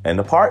 And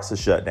the parks are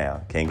shut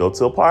down. Can't go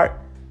to a park.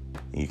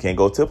 And you can't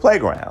go to a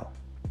playground.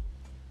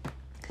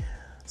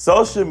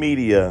 Social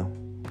media,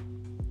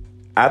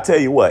 I tell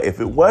you what, if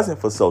it wasn't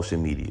for social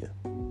media,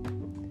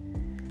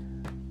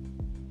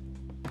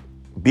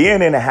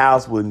 being in the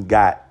house would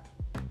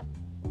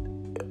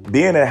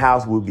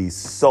be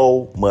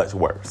so much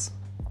worse.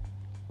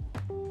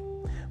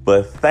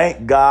 But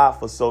thank God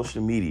for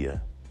social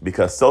media,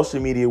 because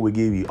social media will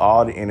give you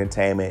all the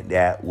entertainment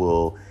that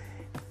will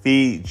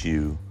feed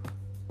you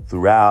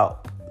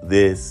throughout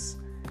this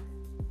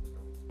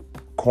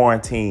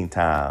quarantine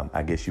time,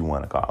 I guess you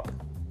want to call it.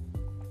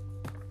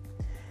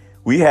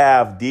 We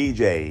have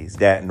DJs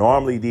that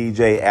normally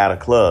DJ at a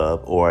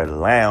club or a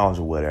lounge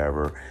or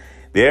whatever.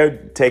 They're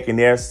taking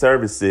their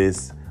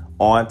services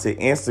onto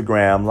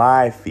Instagram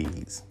live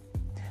feeds,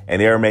 and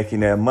they're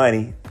making their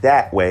money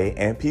that way.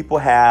 And people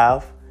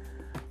have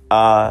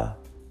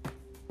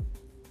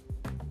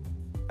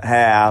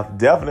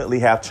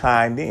definitely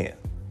chimed in.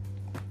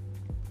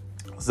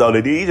 So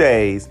the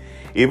DJs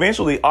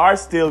eventually are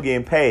still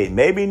getting paid.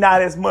 Maybe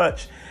not as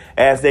much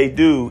as they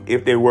do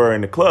if they were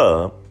in the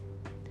club,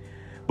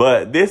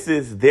 but this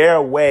is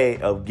their way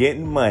of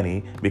getting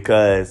money,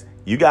 because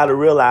you got to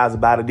realize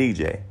about a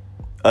DJ.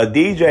 A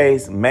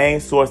DJ's main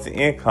source of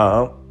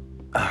income,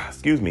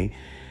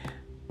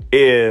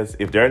 is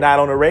if they're not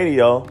on the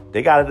radio,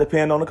 they got to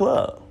depend on the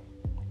club.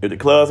 If the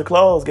clubs are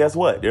closed, guess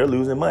what? They're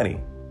losing money.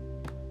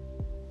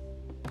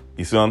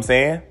 You see what I'm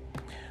saying?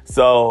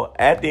 So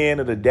at the end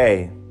of the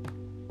day,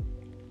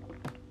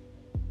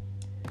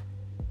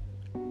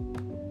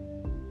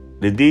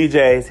 the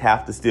DJs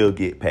have to still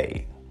get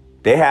paid.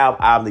 They have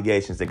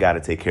obligations they got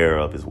to take care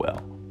of as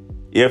well,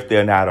 if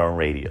they're not on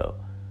radio.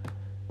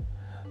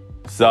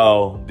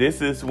 So this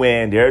is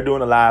when they're doing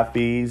the live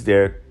feeds.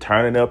 They're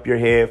turning up your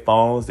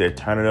headphones. They're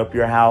turning up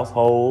your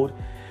household.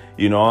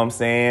 You know what I'm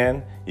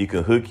saying? You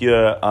can hook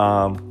your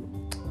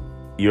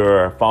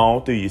your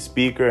phone through your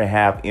speaker and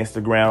have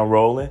Instagram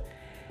rolling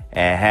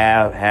and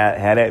have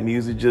that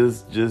music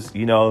just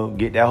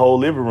get that whole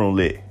living room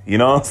lit. You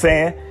know what I'm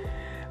saying?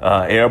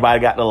 Everybody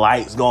got the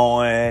lights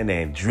going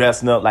and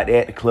dressing up like they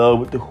at the club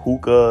with the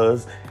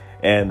hookahs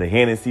and the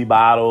Hennessy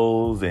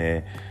bottles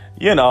and,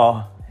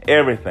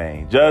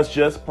 everything.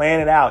 Just playing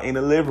it out in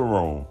the living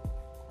room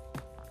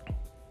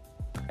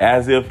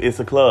as if it's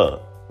a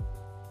club.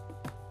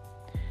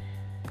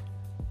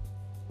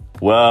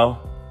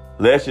 Well,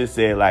 let's just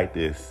say it like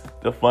this.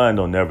 The fun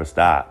don't never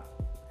stop.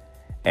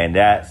 And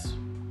that's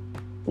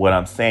what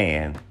I'm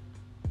saying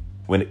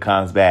when it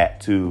comes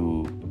back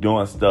to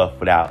doing stuff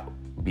without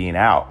being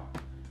out.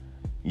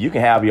 You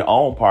can have your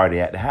own party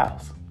at the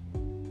house.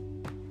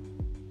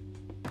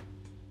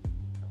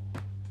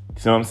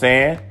 See what I'm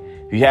saying?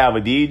 If you have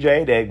a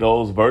DJ that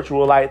goes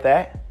virtual like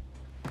that,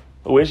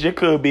 which it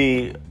could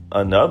be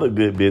another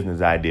good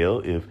business idea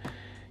if,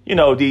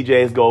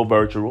 DJs go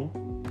virtual.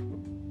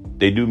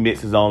 They do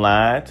mixes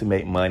online to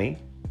make money,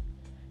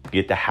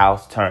 get the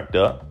house turned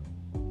up.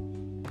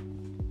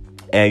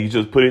 And you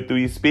just put it through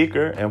your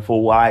speaker, and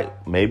for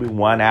maybe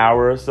 1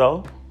 hour or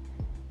so,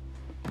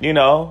 the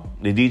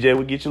DJ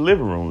would get your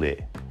living room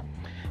lit.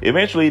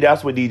 Eventually,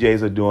 that's what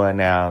DJs are doing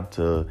now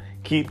to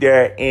keep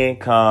their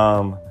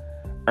income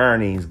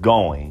earnings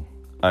going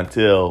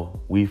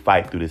until we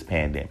fight through this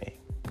pandemic.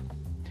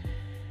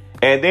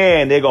 And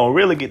then they're going to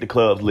really get the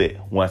clubs lit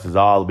once it's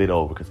all a bit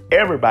over, because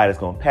everybody's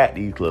going to pack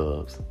these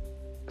clubs.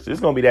 It's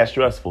going to be that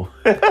stressful.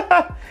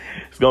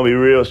 It's going to be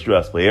real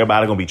stressful.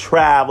 Everybody's going to be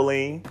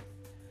traveling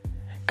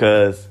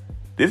because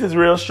this is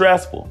real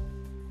stressful.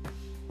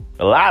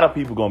 A lot of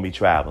people going to be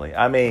traveling.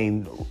 I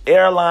mean,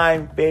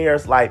 airline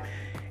fares, like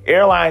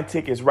airline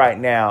tickets right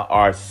now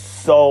are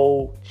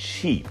so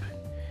cheap.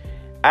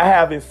 I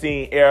haven't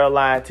seen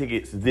airline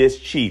tickets this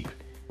cheap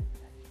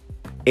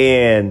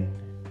ever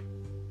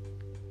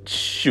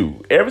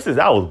since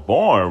I was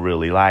born,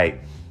 really.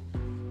 Like,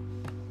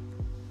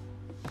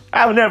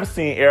 I've never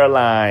seen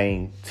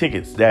airline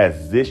tickets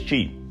that's this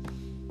cheap.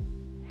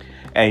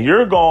 And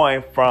you're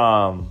going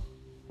from,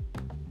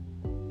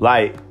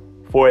 like,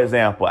 for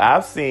example,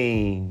 I've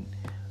seen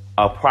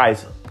a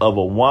price of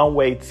a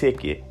one-way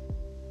ticket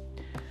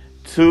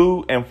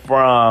to and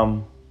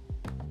from,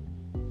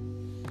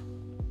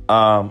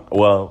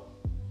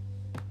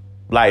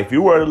 like if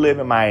you were to live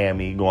in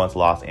Miami going to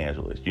Los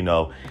Angeles,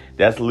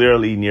 that's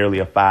literally nearly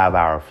a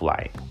 5-hour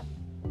flight.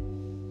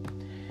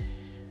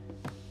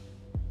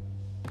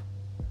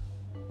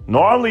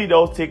 Normally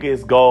those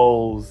tickets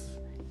goes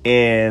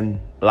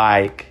in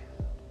like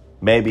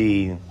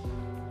maybe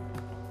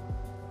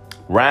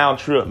round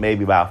trip,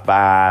 maybe about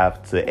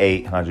 $500 to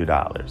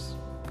 $800,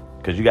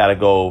 because you got to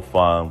go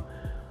from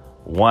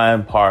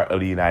one part of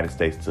the United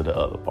States to the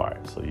other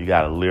part. So you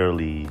got to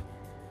literally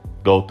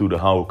go through the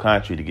whole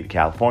country to get to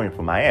California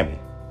from Miami.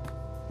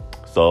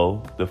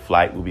 So the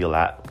flight will be a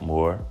lot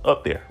more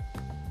up there.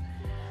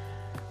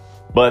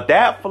 But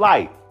that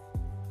flight,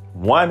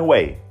 one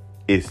way,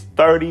 is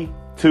 $32.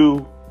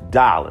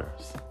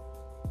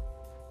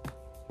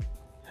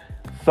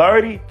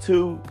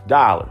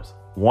 $32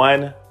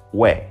 one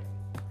way.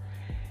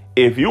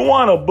 If you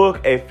want to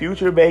book a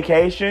future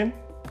vacation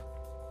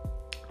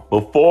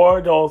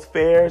before those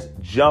fares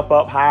jump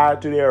up higher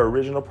to their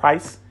original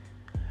price,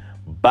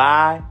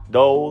 buy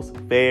those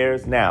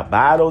fares now.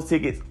 Buy those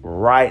tickets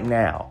right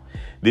now.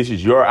 This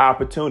is your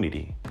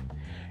opportunity.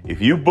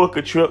 If you book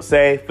a trip,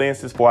 say, for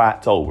instance, for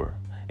October,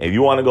 if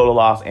you want to go to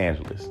Los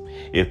Angeles,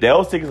 if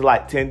those tickets are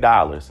like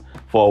 $10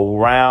 for a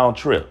round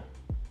trip,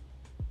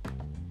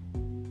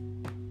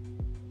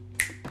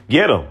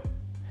 get them.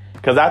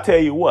 Because I tell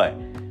you what,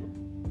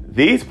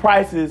 these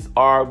prices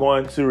are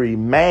going to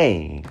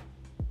remain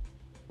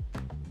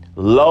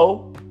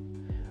low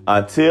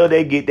until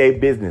they get their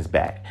business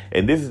back.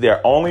 And this is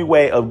their only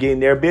way of getting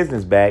their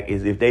business back,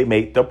 is if they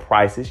make the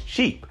prices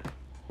cheap.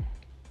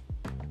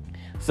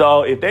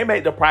 So if they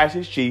make the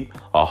prices cheap,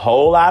 a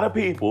whole lot of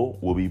people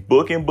will be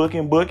booking.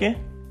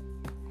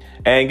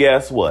 And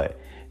guess what?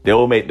 They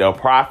will make their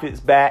profits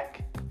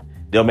back.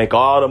 They'll make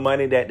all the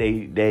money that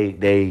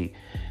they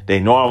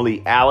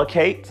normally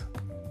allocate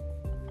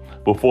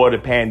before the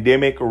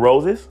pandemic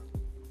arises.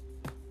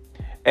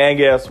 And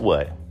guess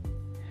what?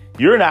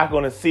 You're not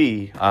going to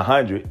see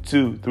 100,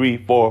 2, 3,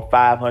 4,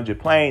 500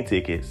 plane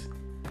tickets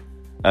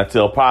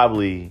until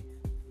probably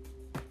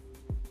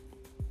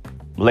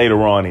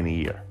later on in the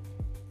year.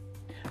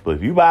 But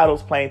if you buy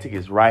those plane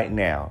tickets right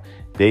now,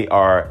 they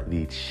are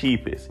the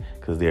cheapest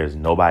because there's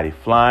nobody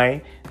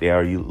flying. They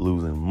are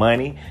losing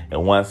money.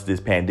 And once this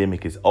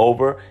pandemic is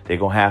over, they're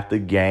going to have to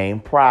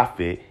gain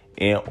profit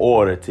in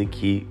order to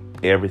keep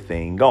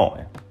everything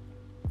going.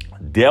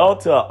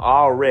 Delta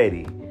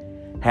already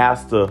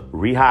has to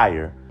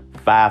rehire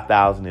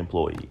 5,000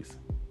 employees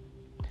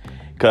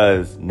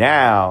because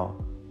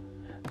now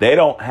they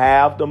don't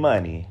have the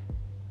money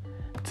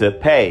to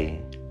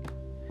pay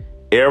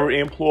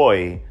every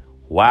employee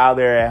while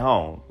they're at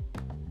home.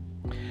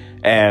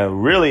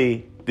 And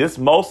really, this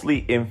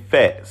mostly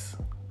affects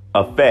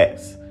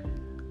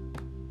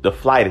the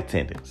flight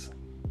attendants.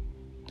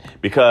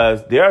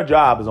 because their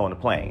job is on the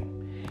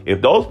plane.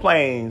 If those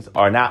planes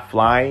are not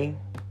flying,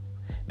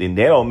 then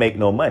they don't make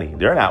no money.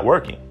 They're not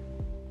working.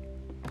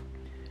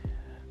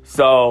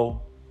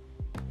 So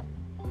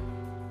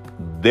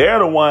they're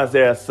the ones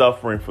that are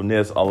suffering from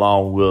this,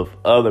 along with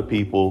other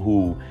people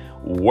who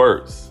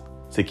works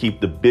to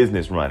keep the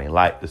business running,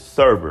 like the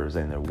servers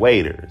and the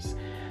waiters.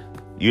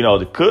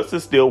 The cooks are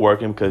still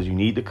working because you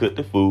need to cook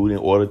the food in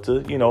order to,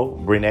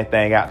 bring that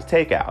thing out to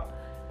takeout.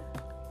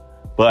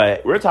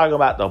 But we're talking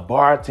about the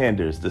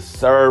bartenders, the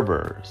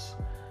servers,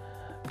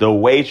 the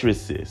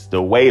waitresses,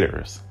 the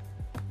waiters.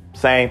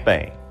 Same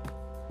thing.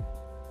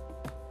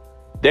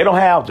 They don't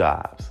have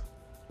jobs.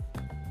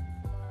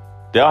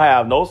 They'll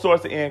have no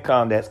source of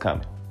income that's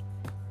coming.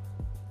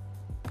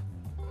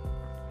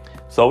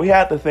 So we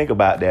have to think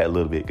about that a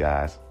little bit,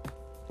 guys,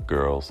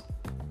 girls,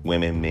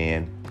 women,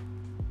 men.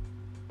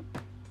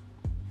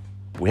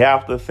 We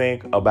have to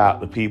think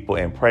about the people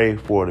and pray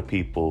for the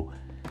people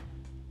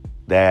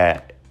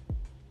that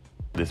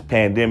this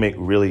pandemic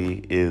really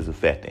is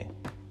affecting.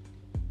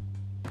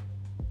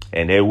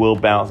 And they will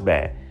bounce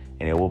back.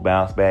 And they will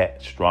bounce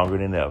back stronger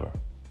than ever.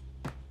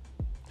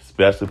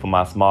 Especially for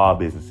my small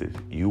businesses.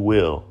 You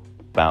will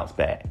bounce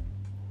back.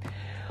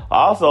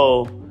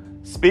 Also,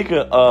 speaking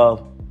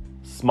of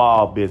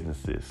small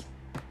businesses,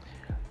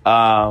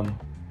 and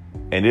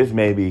this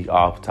may be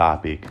off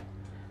topic,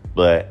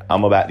 but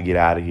I'm about to get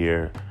out of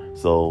here,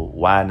 so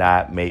why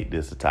not make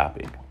this a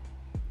topic?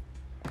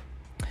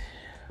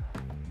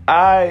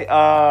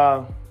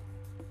 I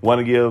want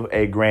to give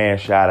a grand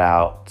shout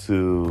out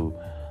to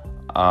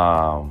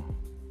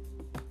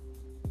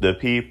the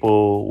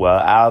people.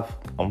 Well,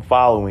 I'm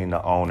following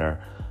the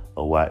owner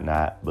or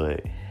whatnot,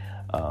 but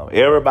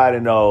everybody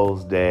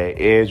knows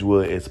that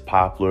Edgewood is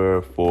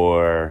popular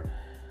for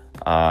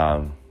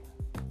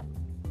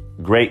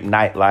great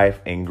nightlife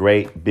and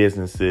great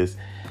businesses,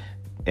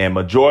 and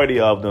majority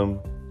of them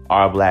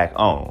are Black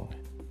owned.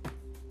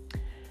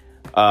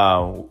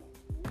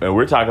 And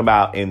we're talking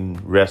about in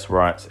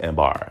restaurants and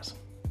bars.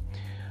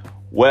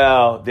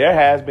 Well, there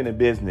has been a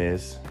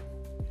business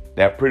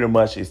that pretty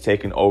much is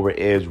taking over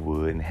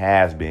Edgewood, and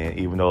has been,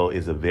 even though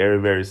it's a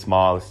very, very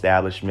small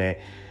establishment,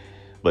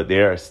 but they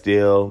are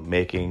still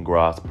making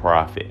gross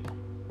profit.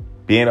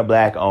 Being a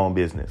Black owned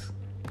business.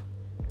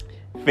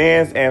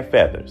 Fins and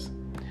Feathers.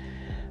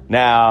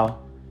 Now,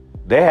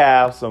 they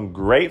have some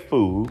great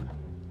food,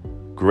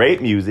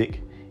 great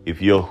music.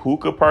 If you're a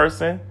hookah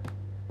person,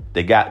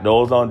 they got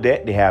those on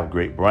deck. They have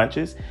great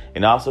brunches,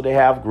 and also they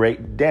have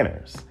great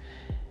dinners,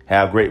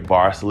 have great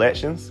bar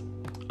selections,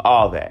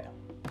 all that.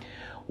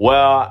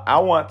 Well, I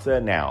want to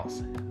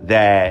announce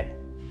that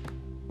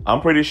I'm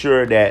pretty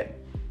sure that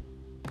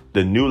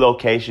the new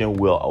location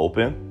will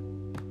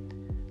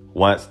open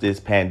once this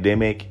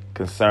pandemic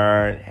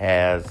concern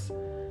has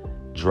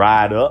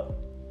dried up.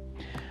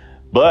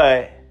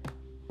 But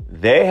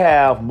they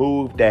have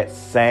moved that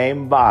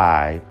same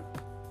vibe,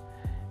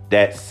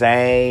 that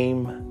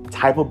same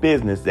type of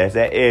business that's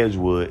at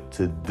Edgewood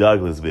to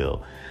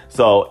Douglasville.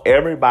 So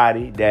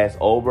everybody that's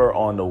over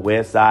on the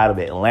west side of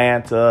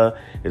Atlanta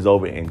is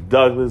over in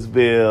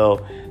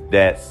Douglasville.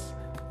 That's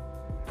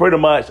pretty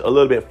much a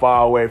little bit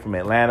far away from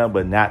Atlanta,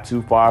 but not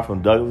too far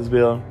from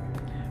Douglasville.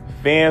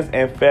 Fins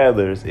and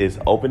Feathers is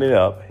opening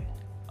up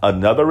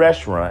another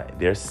restaurant,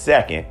 their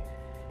second,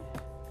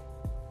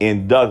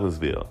 in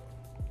Douglasville.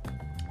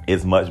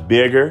 It's much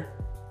bigger,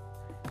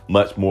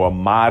 much more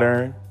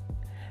modern.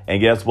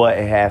 And guess what?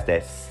 It has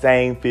that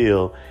same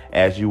feel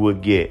as you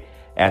would get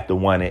at the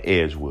one in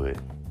Edgewood.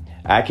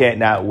 I can't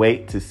not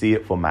wait to see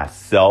it for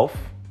myself.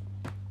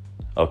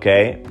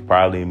 Okay?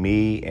 Probably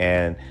me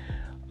and,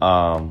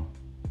 and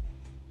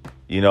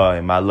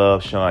my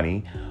love,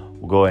 Shawnee,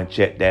 will go and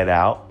check that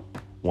out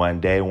one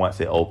day once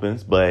it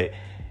opens. But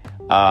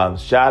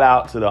shout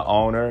out to the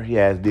owner. He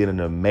has did an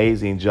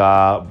amazing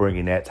job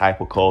bringing that type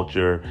of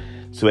culture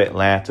to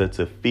Atlanta,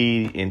 to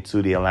feed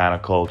into the Atlanta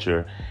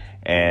culture.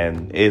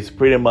 And it's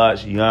pretty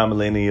much young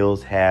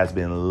millennials has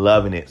been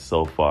loving it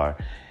so far.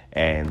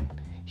 And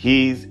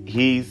he's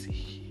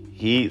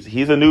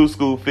a new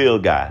school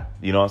field guy.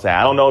 You know what I'm saying?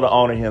 I don't know the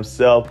owner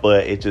himself,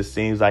 but it just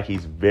seems like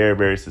he's very,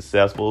 very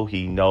successful.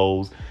 He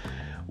knows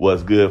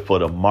what's good for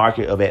the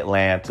market of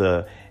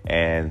Atlanta,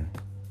 and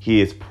he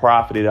has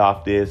profited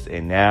off this,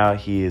 and now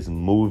he is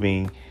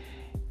moving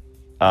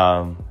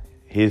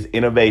his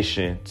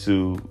innovation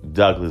to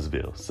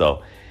Douglasville.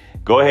 So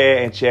go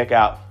ahead and check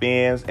out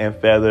Fins and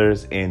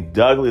Feathers in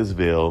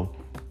Douglasville.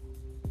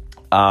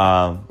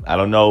 I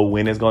don't know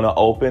when it's going to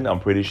open. I'm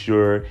pretty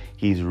sure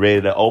he's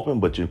ready to open,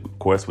 but of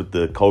course, with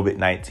the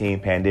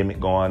COVID-19 pandemic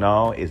going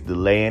on, it's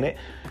delaying it.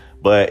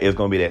 But it's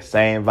going to be that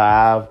same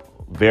vibe,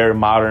 very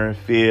modern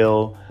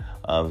feel.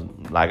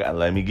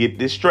 Let me get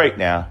this straight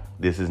now.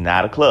 This is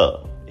not a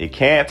club. It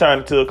can turn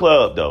into a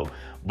club though,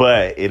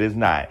 but it is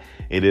not.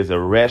 It is a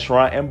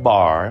restaurant and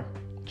bar,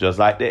 just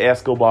like the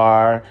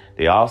Escobar.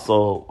 They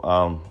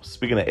also,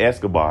 speaking of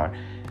Escobar,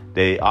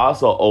 they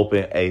also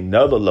opened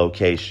another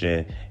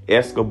location,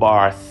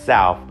 Escobar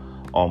South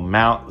on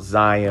Mount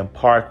Zion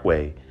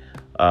Parkway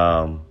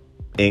in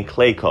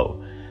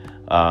Clayco.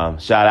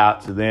 Shout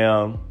out to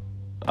them,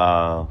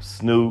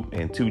 Snoop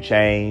and 2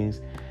 Chainz,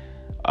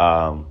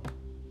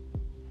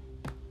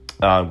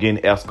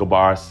 getting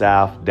Escobar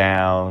South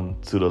down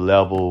to the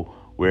level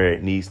where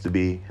it needs to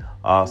be.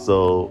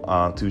 Also,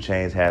 2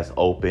 Chainz has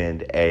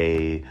opened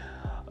a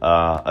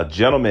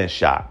gentleman's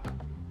shop.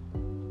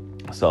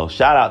 So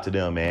shout out to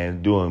them,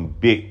 man, doing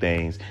big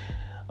things.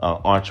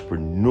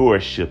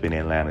 Entrepreneurship in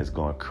Atlanta is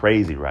going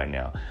crazy right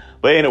now.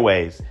 But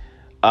anyways,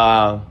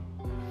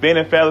 Fin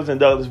and Feathers in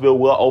Douglasville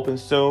will open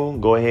soon.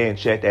 Go ahead and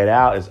check that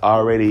out. It's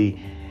already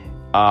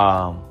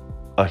a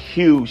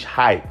huge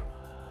hype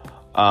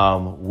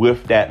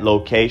with that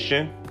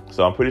location.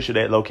 So I'm pretty sure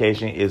that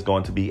location is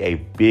going to be a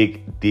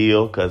big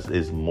deal because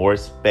it's more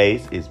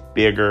space, it's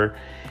bigger,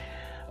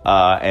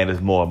 and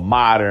it's more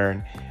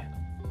modern.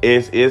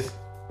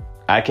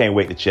 I can't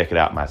wait to check it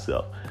out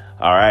myself.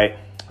 All right.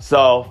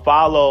 So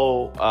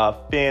follow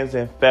Fins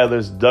and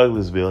Feathers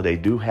Douglasville. They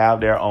do have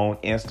their own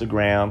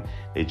Instagram.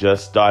 They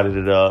just started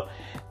it up.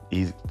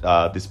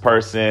 This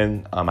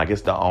person, I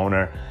guess the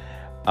owner,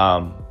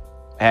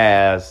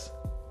 has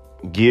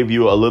give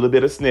you a little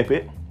bit of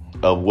snippet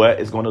of what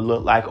it's going to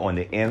look like on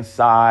the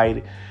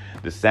inside.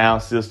 The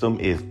sound system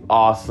is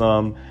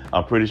awesome.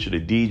 I'm pretty sure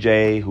the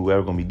DJ,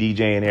 whoever's going to be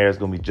DJing there, is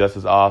going to be just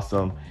as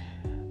awesome.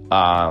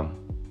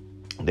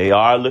 They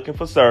are looking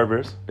for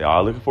servers. They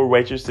are looking for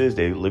waitresses.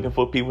 They're looking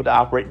for people to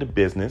operate the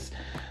business.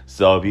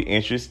 So if you're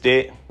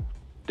interested,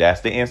 that's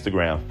the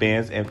Instagram,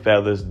 Fins and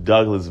Feathers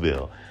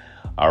Douglasville.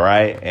 All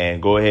right.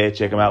 And go ahead,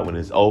 check them out when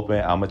it's open.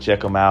 I'm going to check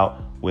them out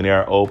when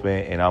they're open.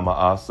 And I'm going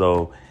to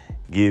also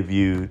give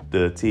you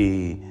the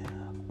tea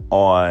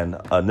on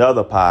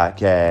another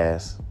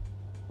podcast.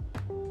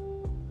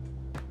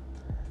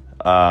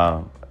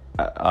 On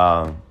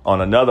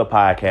another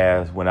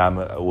podcast when I'm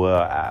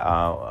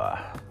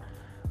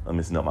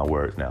messing up my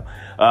words now.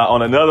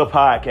 On another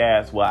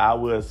podcast where I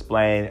will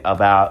explain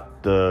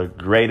about the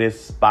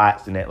greatest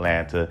spots in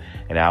Atlanta,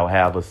 and I will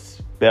have a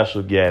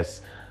special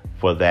guest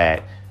for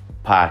that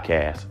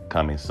podcast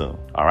coming soon.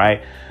 All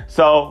right.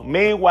 So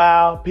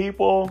meanwhile,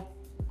 people,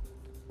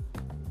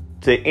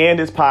 to end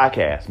this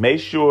podcast,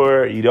 make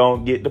sure you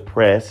don't get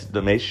depressed.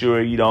 To make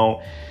sure you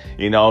don't,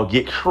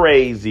 get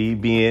crazy,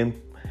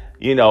 being,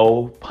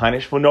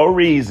 punished for no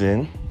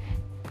reason,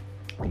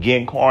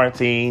 getting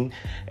quarantined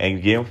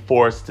and getting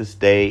forced to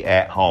stay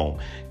at home,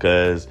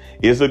 because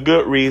it's a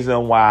good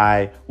reason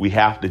why we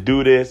have to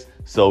do this,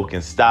 so we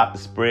can stop the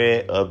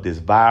spread of this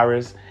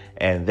virus,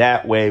 and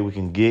that way we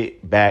can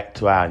get back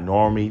to our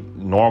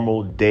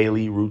normal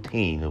daily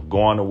routine of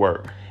going to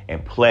work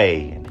and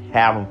play and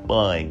having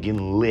fun,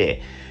 getting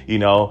lit,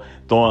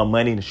 throwing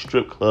money in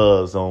strip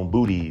clubs on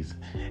booties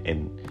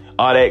and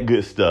all that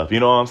good stuff. You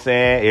know what I'm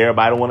saying?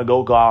 Everybody want to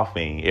go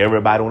golfing.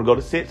 Everybody want to go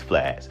to Six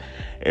Flags.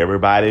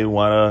 Everybody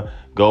want to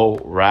go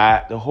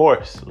ride the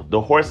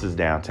horses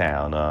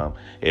downtown.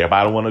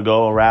 Everybody want to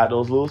go and ride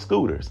those little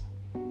scooters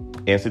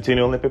in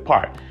Centennial Olympic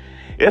Park.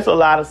 It's a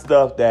lot of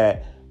stuff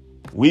that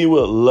we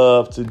would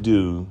love to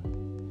do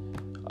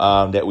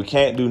that we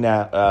can't do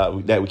now.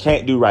 That we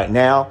can't do right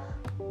now,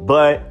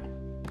 but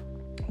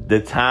the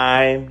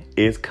time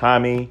is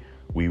coming.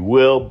 We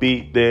will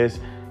beat this.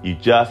 You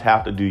just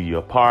have to do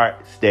your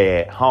part.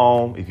 Stay at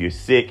home. If you're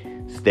sick,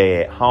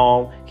 stay at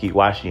home. Keep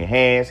washing your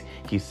hands.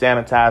 Keep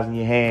sanitizing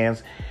your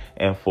hands.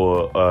 And if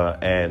you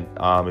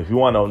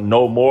want to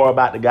know more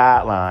about the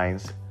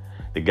guidelines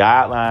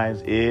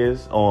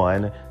is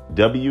on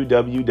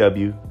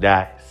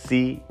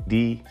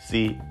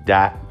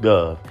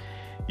www.cdc.gov.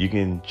 You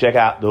can check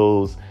out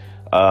those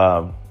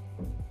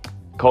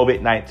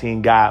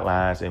COVID-19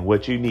 guidelines and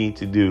what you need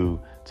to do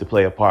to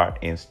play a part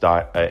in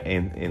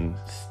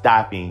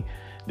stopping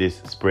this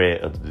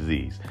spread of the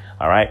disease.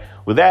 All right.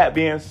 With that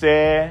being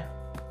said,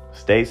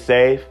 stay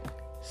safe,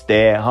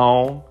 stay at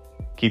home,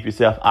 keep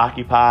yourself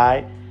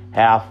occupied,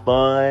 have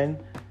fun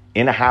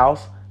in the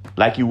house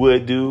like you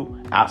would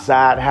do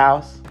outside the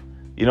house.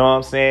 You know what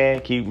I'm saying?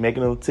 Keep making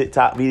little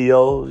TikTok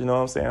videos. You know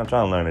what I'm saying? I'm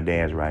trying to learn to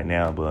dance right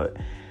now, but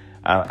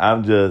I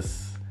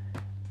just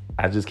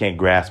can't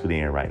grasp it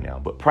in right now.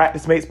 But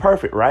practice makes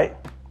perfect, right?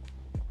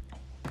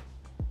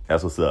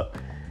 That's what's up.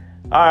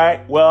 All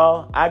right.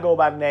 Well, I go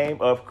by the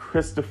name of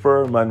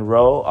Christopher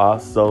Monroe,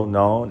 also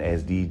known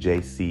as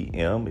DJ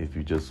CM, if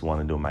you just want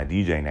to do my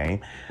DJ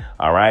name.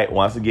 All right.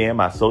 Once again,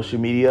 my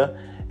social media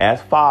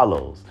as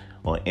follows.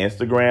 On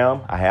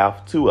Instagram, I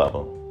have 2 of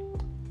them.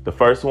 The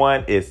first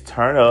one is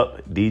Turn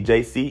Up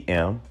DJ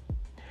CM.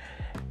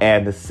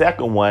 And the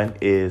second one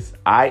is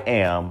I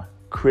Am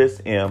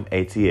Chris M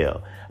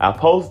ATL. I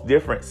post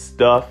different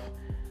stuff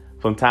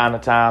from time to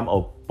time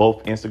on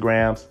both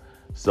Instagrams.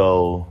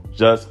 So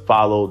just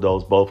follow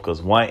those both,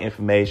 because one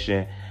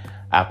information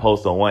I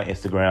post on one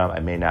Instagram,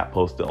 I may not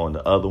post it on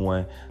the other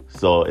one.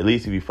 So at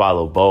least if you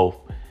follow both,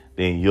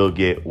 then you'll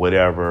get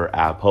whatever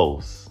I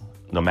post,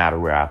 no matter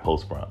where I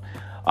post from.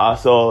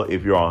 Also,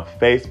 if you're on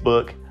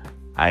Facebook,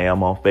 I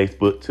am on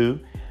Facebook too.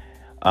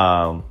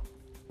 I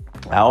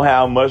don't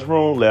have much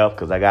room left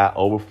because I got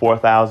over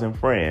 4,000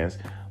 friends,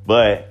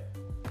 but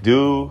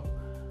do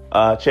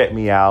check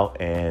me out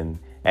and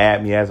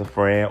add me as a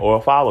friend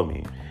or follow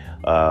me.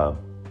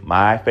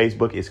 My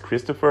Facebook is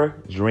Christopher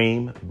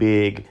Dream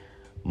Big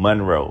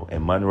Monroe,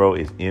 and Monroe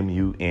is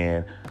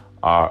Munroe.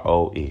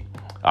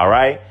 All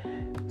right.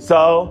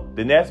 So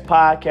the next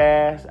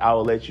podcast, I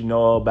will let you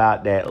know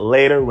about that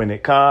later when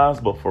it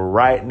comes. But for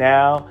right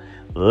now,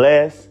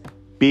 let's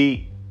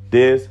beat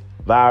this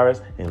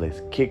virus and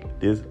let's kick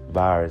this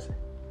virus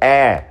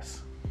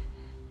ass.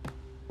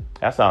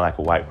 That sounds like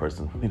a white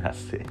person when I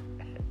say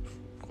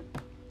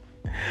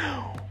ass.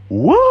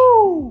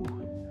 Woo!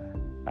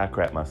 I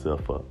cracked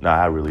myself up. No,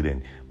 I really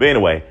didn't. But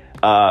anyway,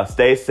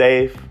 stay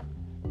safe.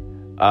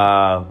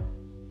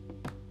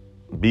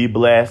 Be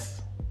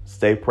blessed.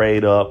 Stay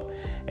prayed up.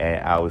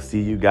 And I will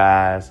see you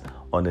guys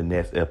on the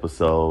next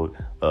episode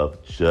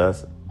of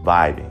Just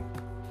Vibing.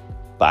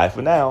 Bye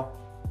for now.